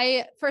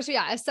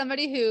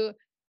somebody who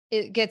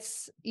it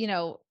gets,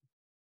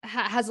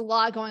 has a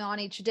lot going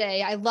on each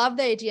day, I love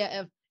the idea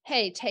of,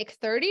 hey, take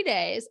 30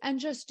 days and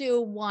just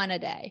do one a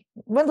day.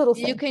 One little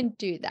thing. You can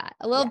do that.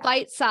 A little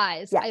bite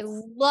size. Yes. I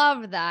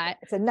love that.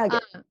 It's a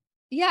nugget.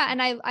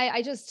 And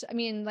I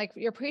mean, like,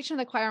 you're preaching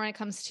to the choir when it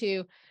comes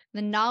to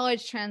the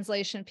knowledge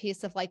translation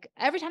piece of, like,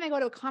 every time I go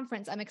to a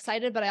conference, I'm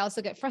excited, but I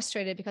also get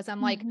frustrated because I'm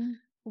like,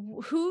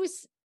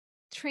 who's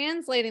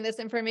translating this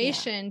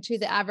information to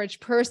the average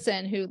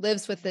person who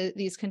lives with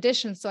these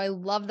conditions? So I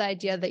love the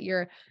idea that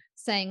you're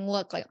saying,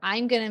 look, like,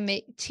 I'm going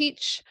to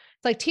teach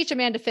a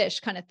man to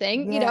fish kind of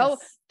thing,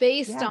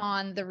 based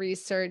on the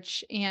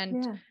research.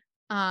 And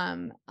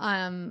I'm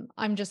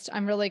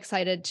really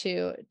excited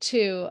to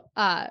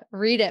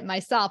read it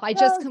myself. I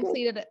just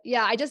completed it.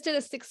 Yeah. I just did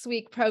a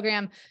 6-week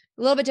program,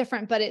 a little bit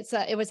different, but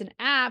it was an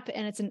app,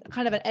 and it's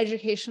kind of an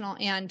educational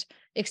and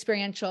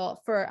experiential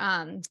for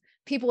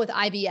people with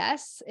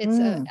IBS.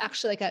 It's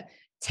actually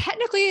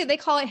technically they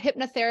call it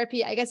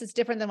hypnotherapy. I guess it's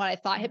different than what I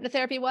thought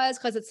hypnotherapy was,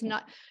 because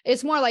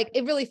it's more like,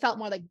 it really felt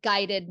more like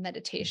guided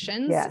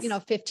meditations,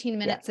 15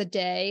 minutes a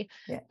day.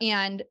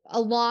 And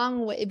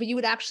along with, but you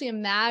would actually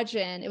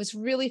imagine, it was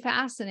really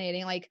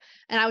fascinating.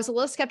 And I was a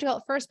little skeptical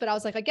at first, but I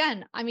was like,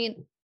 again, I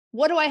mean,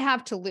 what do I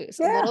have to lose?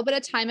 A little bit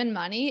of time and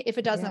money if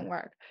it doesn't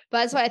work. But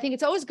that's why I think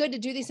it's always good to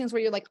do these things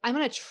where you're like, I'm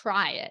going to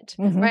try it,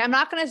 right? I'm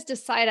not going to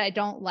decide I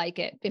don't like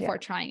it before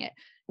trying it.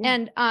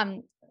 And,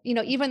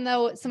 even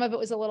though some of it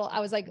was I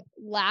was like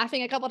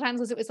laughing a couple of times,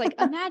 because it was like,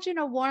 imagine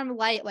a warm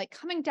light, like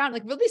coming down,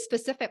 like really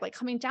specific, like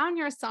coming down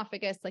your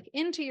esophagus, like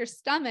into your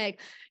stomach,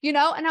 and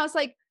I was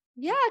like,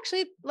 yeah,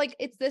 actually, like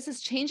this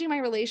is changing my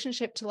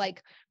relationship to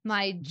like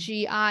my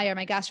GI or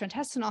my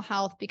gastrointestinal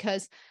health,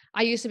 because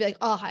I used to be like,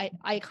 oh, I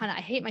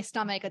hate my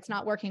stomach. It's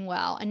not working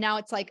well. And now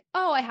it's like,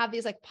 oh, I have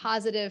these like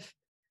positive,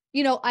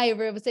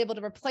 I was able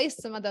to replace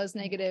some of those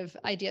negative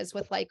ideas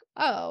with like,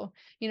 oh,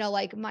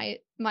 like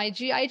my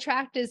GI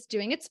tract is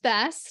doing its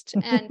best,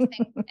 and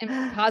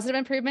positive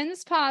improvement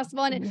is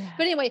possible. But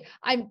anyway,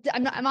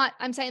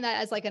 I'm saying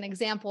that as like an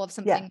example of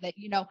something that,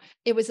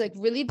 it was like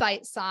really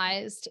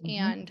bite-sized,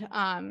 and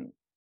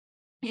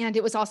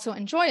it was also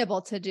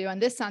enjoyable to do.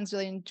 And this sounds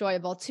really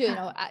enjoyable too,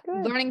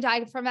 learning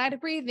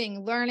diaphragmatic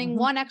breathing, learning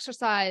one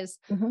exercise,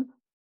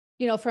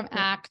 from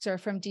ACT or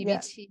from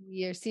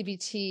DBT or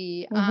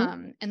CBT.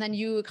 And then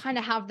you kind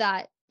of have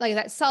that, like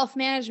that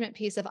self-management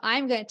piece of,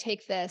 I'm going to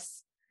take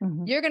this,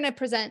 you're going to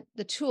present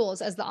the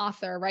tools as the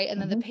author, right? And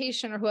then the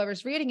patient or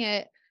whoever's reading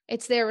it,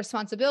 it's their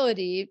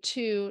responsibility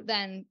to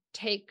then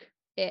take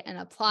it and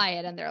apply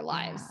it in their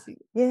lives.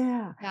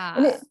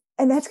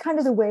 And that's kind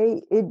of the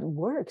way it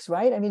works,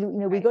 right? I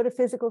mean, we go to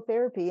physical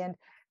therapy, and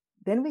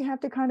then we have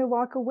to kind of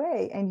walk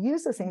away and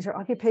use those things, or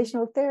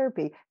occupational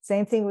therapy,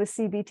 same thing with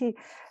CBT.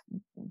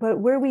 But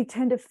where we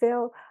tend to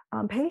fail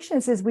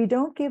patients is we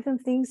don't give them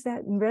things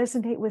that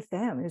resonate with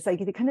them. It's like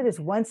kind of this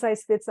one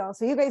size fits all.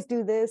 So you guys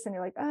do this, and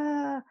you're like,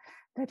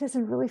 that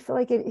doesn't really feel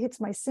like it hits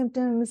my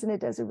symptoms, and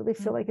it doesn't really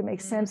feel like it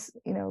makes sense,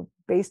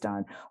 based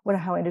on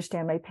how I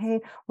understand my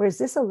pain. Whereas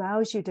this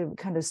allows you to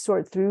kind of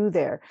sort through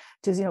there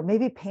to,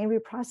 maybe pain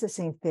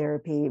reprocessing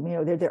therapy.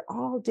 They're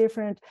all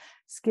different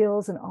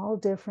skills and all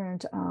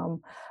different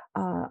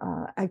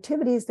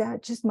activities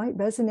that just might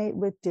resonate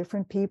with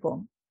different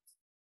people.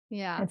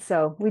 Yeah. And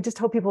so we just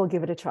hope people will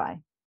give it a try.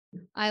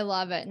 I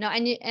love it. No,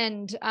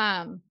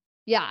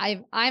 yeah,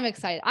 I'm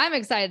excited. I'm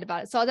excited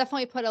about it. So I'll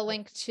definitely put a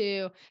link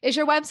to, is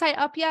your website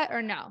up yet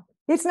or no?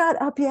 It's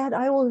not up yet.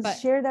 I will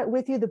share that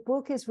with you. The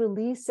book is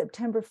released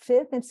September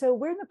 5th. And so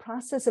we're in the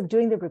process of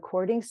doing the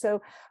recording.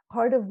 So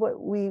part of what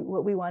we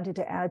wanted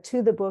to add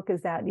to the book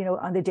is that,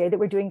 on the day that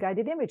we're doing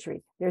guided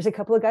imagery, there's a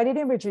couple of guided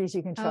imageries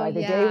you can try.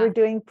 The day we're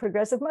doing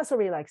progressive muscle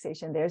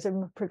relaxation, there's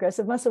a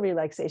progressive muscle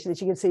relaxation that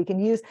you can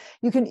use.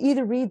 You can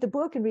either read the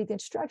book and read the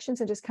instructions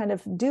and just kind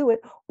of do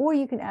it, or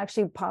you can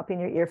actually pop in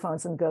your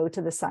earphones and go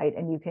to the site,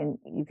 and you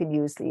can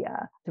use the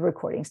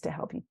recordings to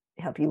help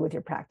you with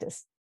your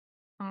practice.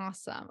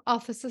 Awesome.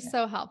 Oh, this is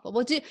so helpful.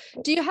 Well, do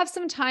you have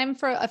some time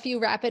for a few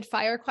rapid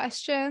fire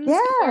questions? Yeah.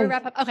 Before we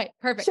wrap up? Okay,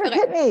 perfect. Sure, okay.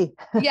 Hit me.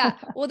 Yeah.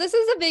 Well, this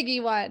is a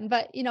biggie one,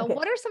 but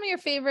what are some of your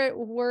favorite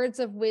words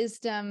of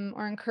wisdom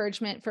or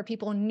encouragement for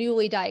people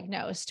newly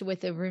diagnosed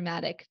with a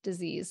rheumatic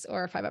disease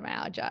or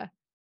fibromyalgia?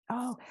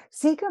 Oh,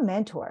 seek a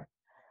mentor.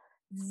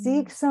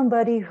 Seek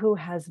somebody who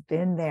has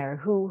been there,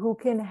 who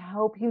can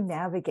help you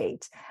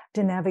navigate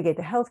the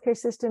healthcare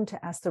system,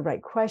 to ask the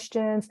right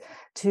questions,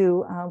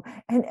 to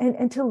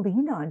and to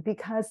lean on,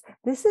 because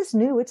this is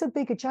new. It's a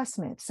big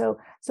adjustment. So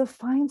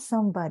find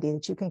somebody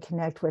that you can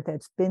connect with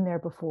that's been there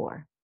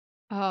before.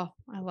 Oh,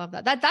 I love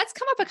that. That's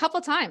come up a couple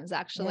of times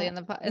actually in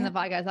the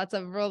podcast. That's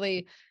a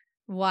really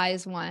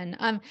wise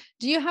one.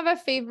 Do you have a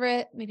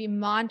favorite maybe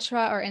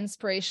mantra or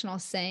inspirational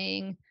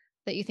saying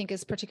that you think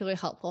is particularly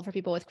helpful for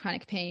people with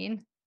chronic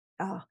pain?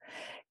 Oh,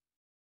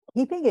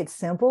 keeping it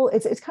simple.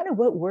 It's kind of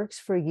what works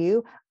for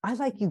you. I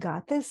like, you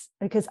got this,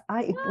 because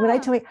when I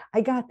tell me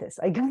I got this,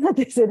 it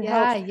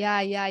helps.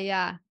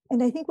 Yeah.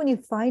 And I think when you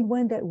find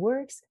one that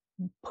works,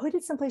 put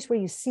it someplace where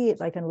you see it,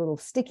 like on a little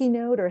sticky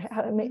note, or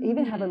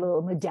even have a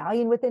little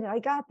medallion with it. I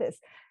got this,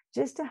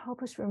 just to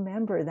help us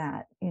remember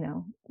that,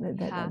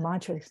 that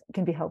mantra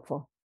can be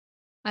helpful.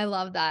 I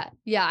love that.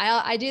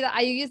 Yeah, I do that.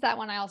 I use that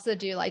one. I also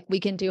do like, we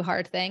can do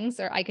hard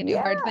things, or I can do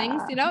hard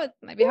things. It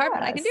might be hard,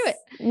 but I can do it.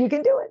 You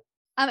can do it.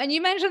 And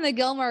you mentioned the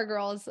Gilmore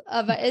Girls.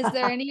 Is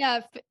there any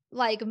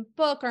like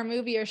book or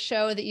movie or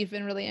show that you've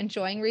been really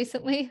enjoying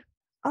recently?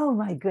 Oh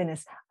my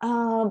goodness.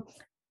 Well,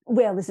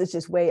 this is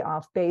just way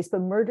off base,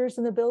 but Murders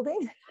in the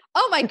Building.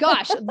 Oh my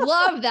gosh,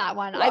 love that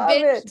one. I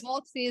binged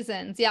both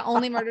seasons. Yeah,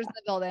 Only Murders in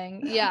the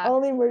Building. Yeah,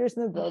 Only Murders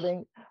in the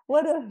Building.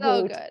 What a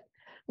so hoot.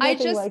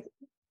 good.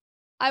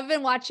 I've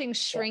been watching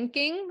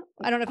Shrinking.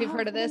 I don't know if you've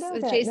heard of this,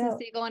 with Jason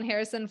Segel and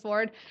Harrison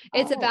Ford.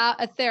 It's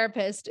about a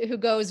therapist who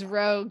goes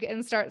rogue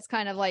and starts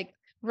kind of like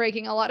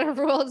breaking a lot of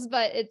rules,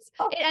 but it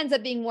ends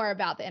up being more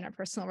about the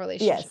interpersonal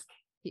relationship with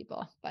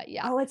people. But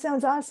yeah. Oh, it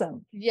sounds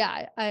awesome.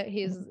 Yeah,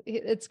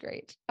 it's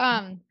great.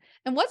 And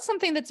what's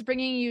something that's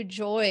bringing you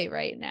joy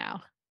right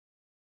now?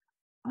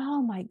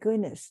 Oh my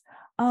goodness.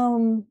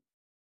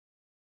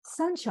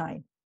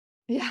 Sunshine.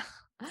 Yeah.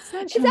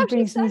 Sunshine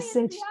brings me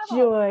such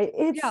joy.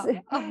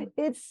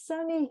 It's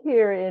sunny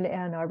here in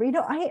Ann Arbor.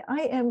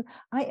 I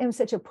am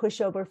such a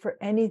pushover for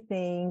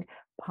anything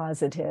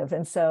positive.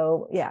 And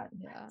so,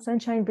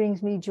 sunshine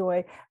brings me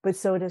joy, but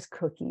so does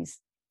cookies.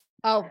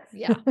 Oh,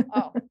 yeah.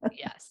 Oh,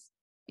 yes.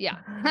 Yeah.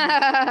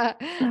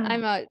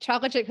 I'm a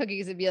chocolate chip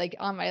cookies would be like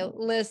on my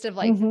list of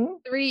like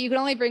 3. You can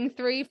only bring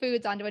 3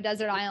 foods onto a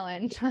desert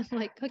island. I'm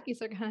like,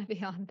 cookies are going to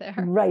be on there.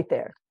 Right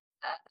there.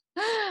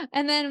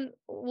 And then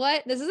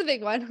this is a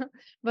big one,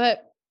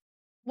 but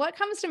what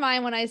comes to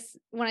mind when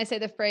I say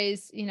the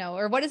phrase,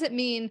 or what does it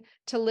mean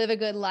to live a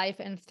good life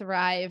and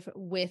thrive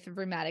with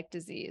rheumatic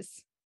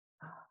disease?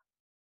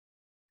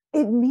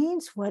 It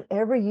means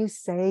whatever you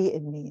say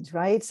it means,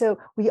 right? So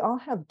we all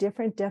have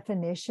different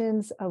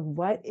definitions of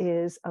what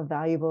is a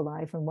valuable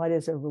life and what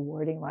is a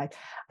rewarding life.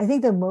 I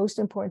think the most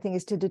important thing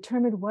is to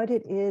determine what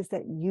it is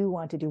that you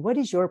want to do. What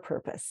is your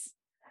purpose?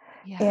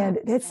 And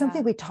that's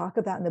something we talk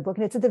about in the book.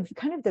 And it's at the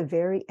kind of the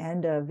very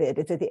end of it.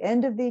 It's at the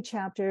end of the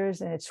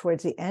chapters, and it's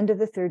towards the end of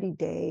the 30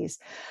 days.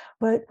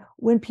 But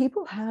when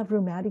people have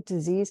rheumatic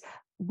disease,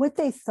 what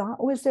they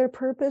thought was their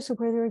purpose or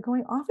where they were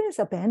going often is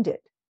upended.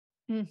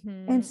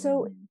 And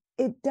so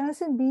it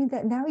doesn't mean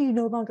that now you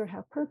no longer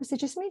have purpose. It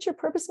just means your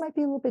purpose might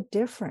be a little bit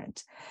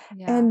different.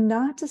 And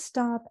not to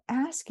stop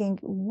asking,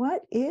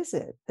 what is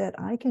it that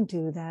I can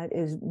do that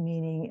is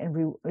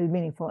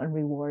meaningful and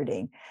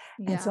rewarding?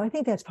 And so I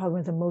think that's probably one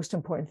of the most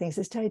important things,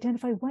 is to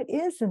identify what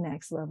is the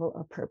next level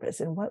of purpose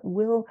and what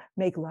will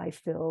make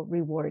life feel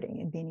rewarding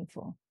and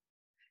meaningful.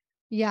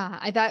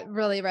 Yeah, that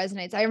really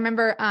resonates. I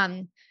remember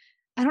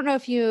I don't know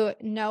if you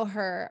know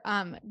her,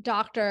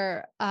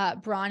 Dr.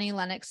 Bronnie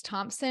Lennox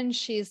Thompson.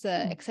 She's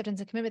the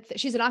acceptance and commitment.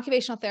 She's an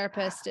occupational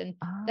therapist, and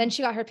then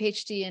she got her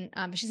PhD in,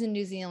 she's in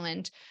New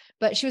Zealand,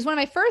 but she was one of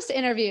my first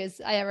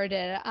interviews I ever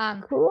did.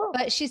 Cool.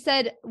 But she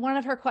said one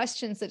of her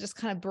questions that just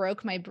kind of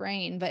broke my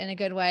brain, but in a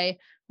good way,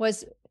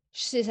 was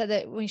she said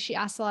that when she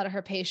asked a lot of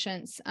her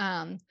patients,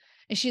 and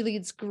she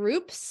leads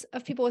groups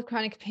of people with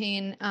chronic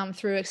pain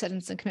through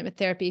acceptance and commitment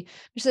therapy.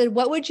 She said,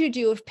 "What would you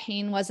do if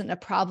pain wasn't a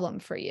problem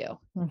for you?"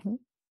 Mm-hmm.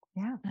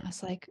 Yeah. And I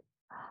was like,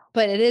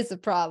 but it is a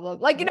problem.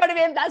 Like, you know what I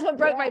mean? That's what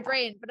broke my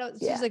brain. But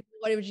she's like,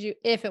 what would you do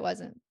if it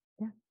wasn't?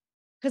 Yeah.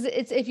 Because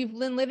if you've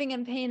been living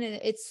in pain,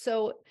 and it's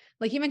so,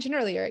 like you mentioned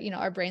earlier,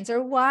 our brains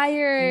are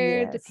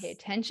wired to pay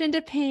attention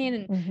to pain,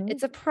 and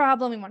it's a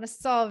problem. We want to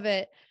solve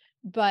it,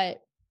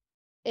 but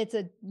it's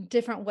a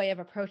different way of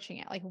approaching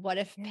it. Like, what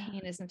if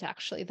pain isn't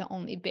actually the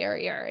only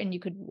barrier, and you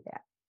could,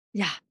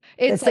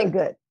 it's like, so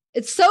good.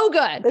 It's so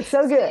good. It's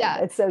so good. Yeah.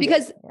 It's so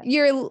because good.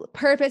 your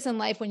purpose in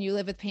life when you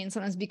live with pain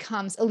sometimes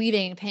becomes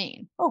alleviating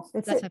pain. Oh,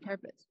 that's my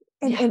purpose.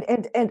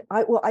 And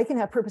I can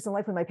have purpose in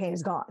life when my pain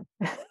is gone.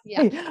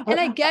 Yeah. And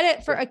I get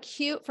it for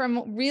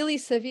really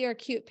severe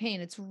acute pain.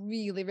 It's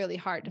really, really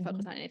hard to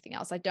focus on anything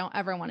else. I don't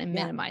ever want to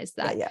minimize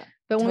that. Yeah.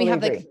 But when totally we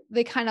have agree. like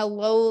the kind of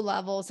low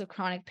levels of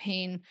chronic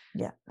pain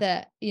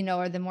that,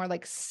 are the more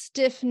like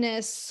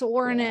stiffness,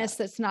 soreness,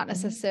 that's not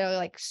necessarily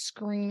like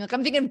screaming. Like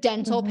I'm thinking of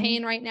dental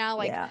pain right now.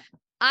 Like,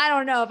 I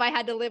don't know if I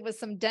had to live with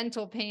some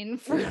dental pain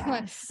for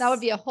that would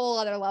be a whole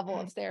other level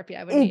of therapy.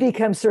 It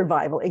becomes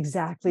survival.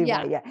 Exactly.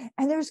 Right. Yeah.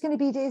 And there's going to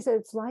be days that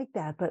it's like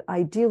that, but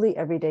ideally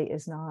every day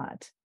is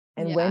not.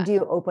 And when do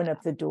you open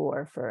up the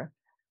door for?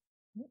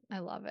 I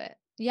love it.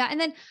 Yeah. And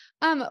then,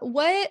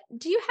 what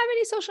do you have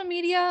any social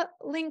media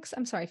links?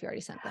 I'm sorry if you already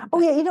sent them.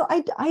 Oh yeah.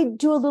 I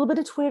do a little bit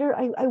of Twitter.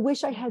 I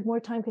wish I had more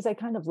time because I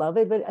kind of love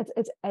it, but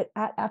it's at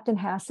Afton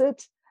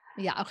Hassett.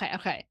 Yeah.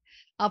 Okay.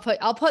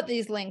 I'll put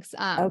these links.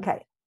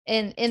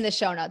 In the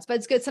show notes, but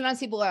it's good. Sometimes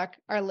people are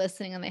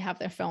listening and they have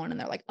their phone and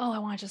they're like, oh, I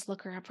want to just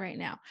look her up right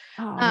now.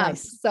 Oh,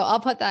 nice. So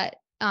I'll put that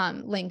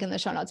link in the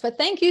show notes, but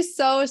thank you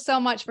so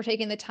much for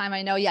taking the time.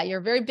 I know, you're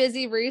a very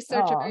busy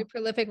researcher, very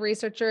prolific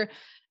researcher.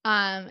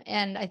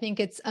 And I think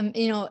it's,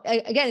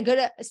 again,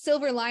 good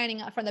silver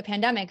lining from the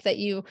pandemic that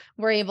you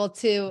were able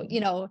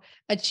to,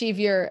 achieve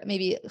your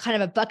maybe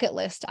kind of a bucket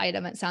list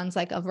item. It sounds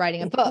like of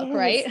writing a book,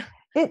 right?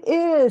 It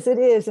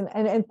is.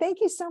 And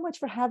thank you so much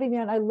for having me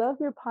on. I love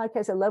your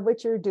podcast. I love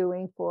what you're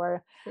doing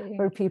for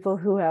people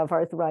who have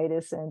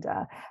arthritis and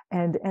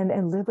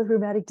live with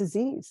rheumatic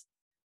disease.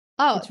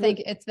 Oh, thank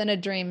you. It's been a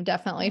dream,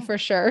 definitely, for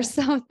sure.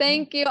 So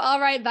thank you.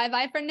 All right.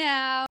 Bye for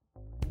now.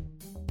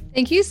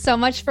 Thank you so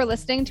much for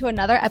listening to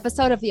another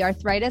episode of the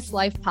Arthritis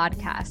Life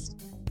podcast.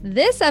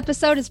 This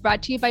episode is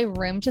brought to you by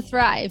Room to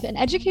Thrive, an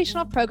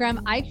educational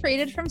program I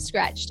created from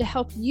scratch to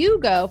help you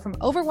go from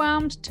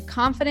overwhelmed to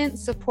confident,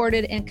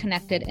 supported, and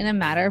connected in a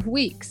matter of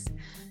weeks.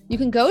 You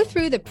can go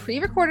through the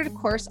pre-recorded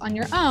course on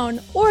your own,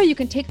 or you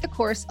can take the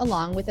course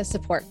along with a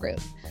support group.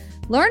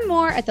 Learn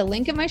more at the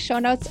link in my show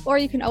notes, or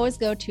you can always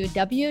go to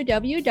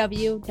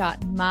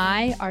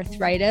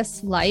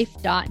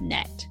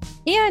www.myarthritislife.net.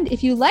 And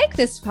if you like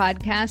this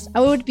podcast,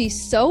 I would be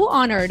so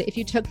honored if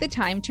you took the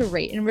time to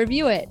rate and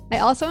review it. I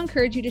also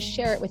encourage you to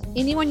share it with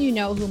anyone you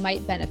know who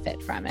might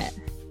benefit from it.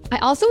 I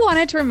also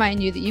wanted to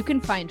remind you that you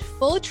can find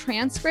full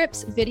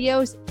transcripts,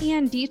 videos,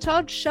 and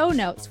detailed show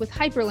notes with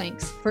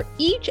hyperlinks for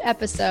each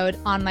episode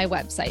on my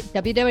website,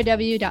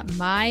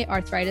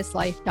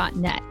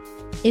 www.myarthritislife.net.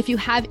 If you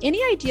have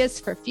any ideas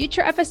for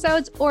future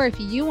episodes, or if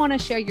you want to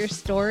share your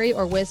story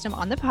or wisdom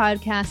on the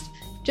podcast,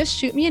 just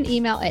shoot me an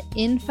email at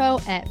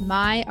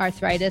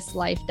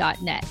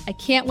info@myarthritislife.net. I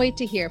can't wait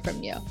to hear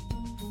from you.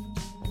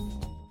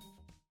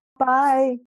 Bye.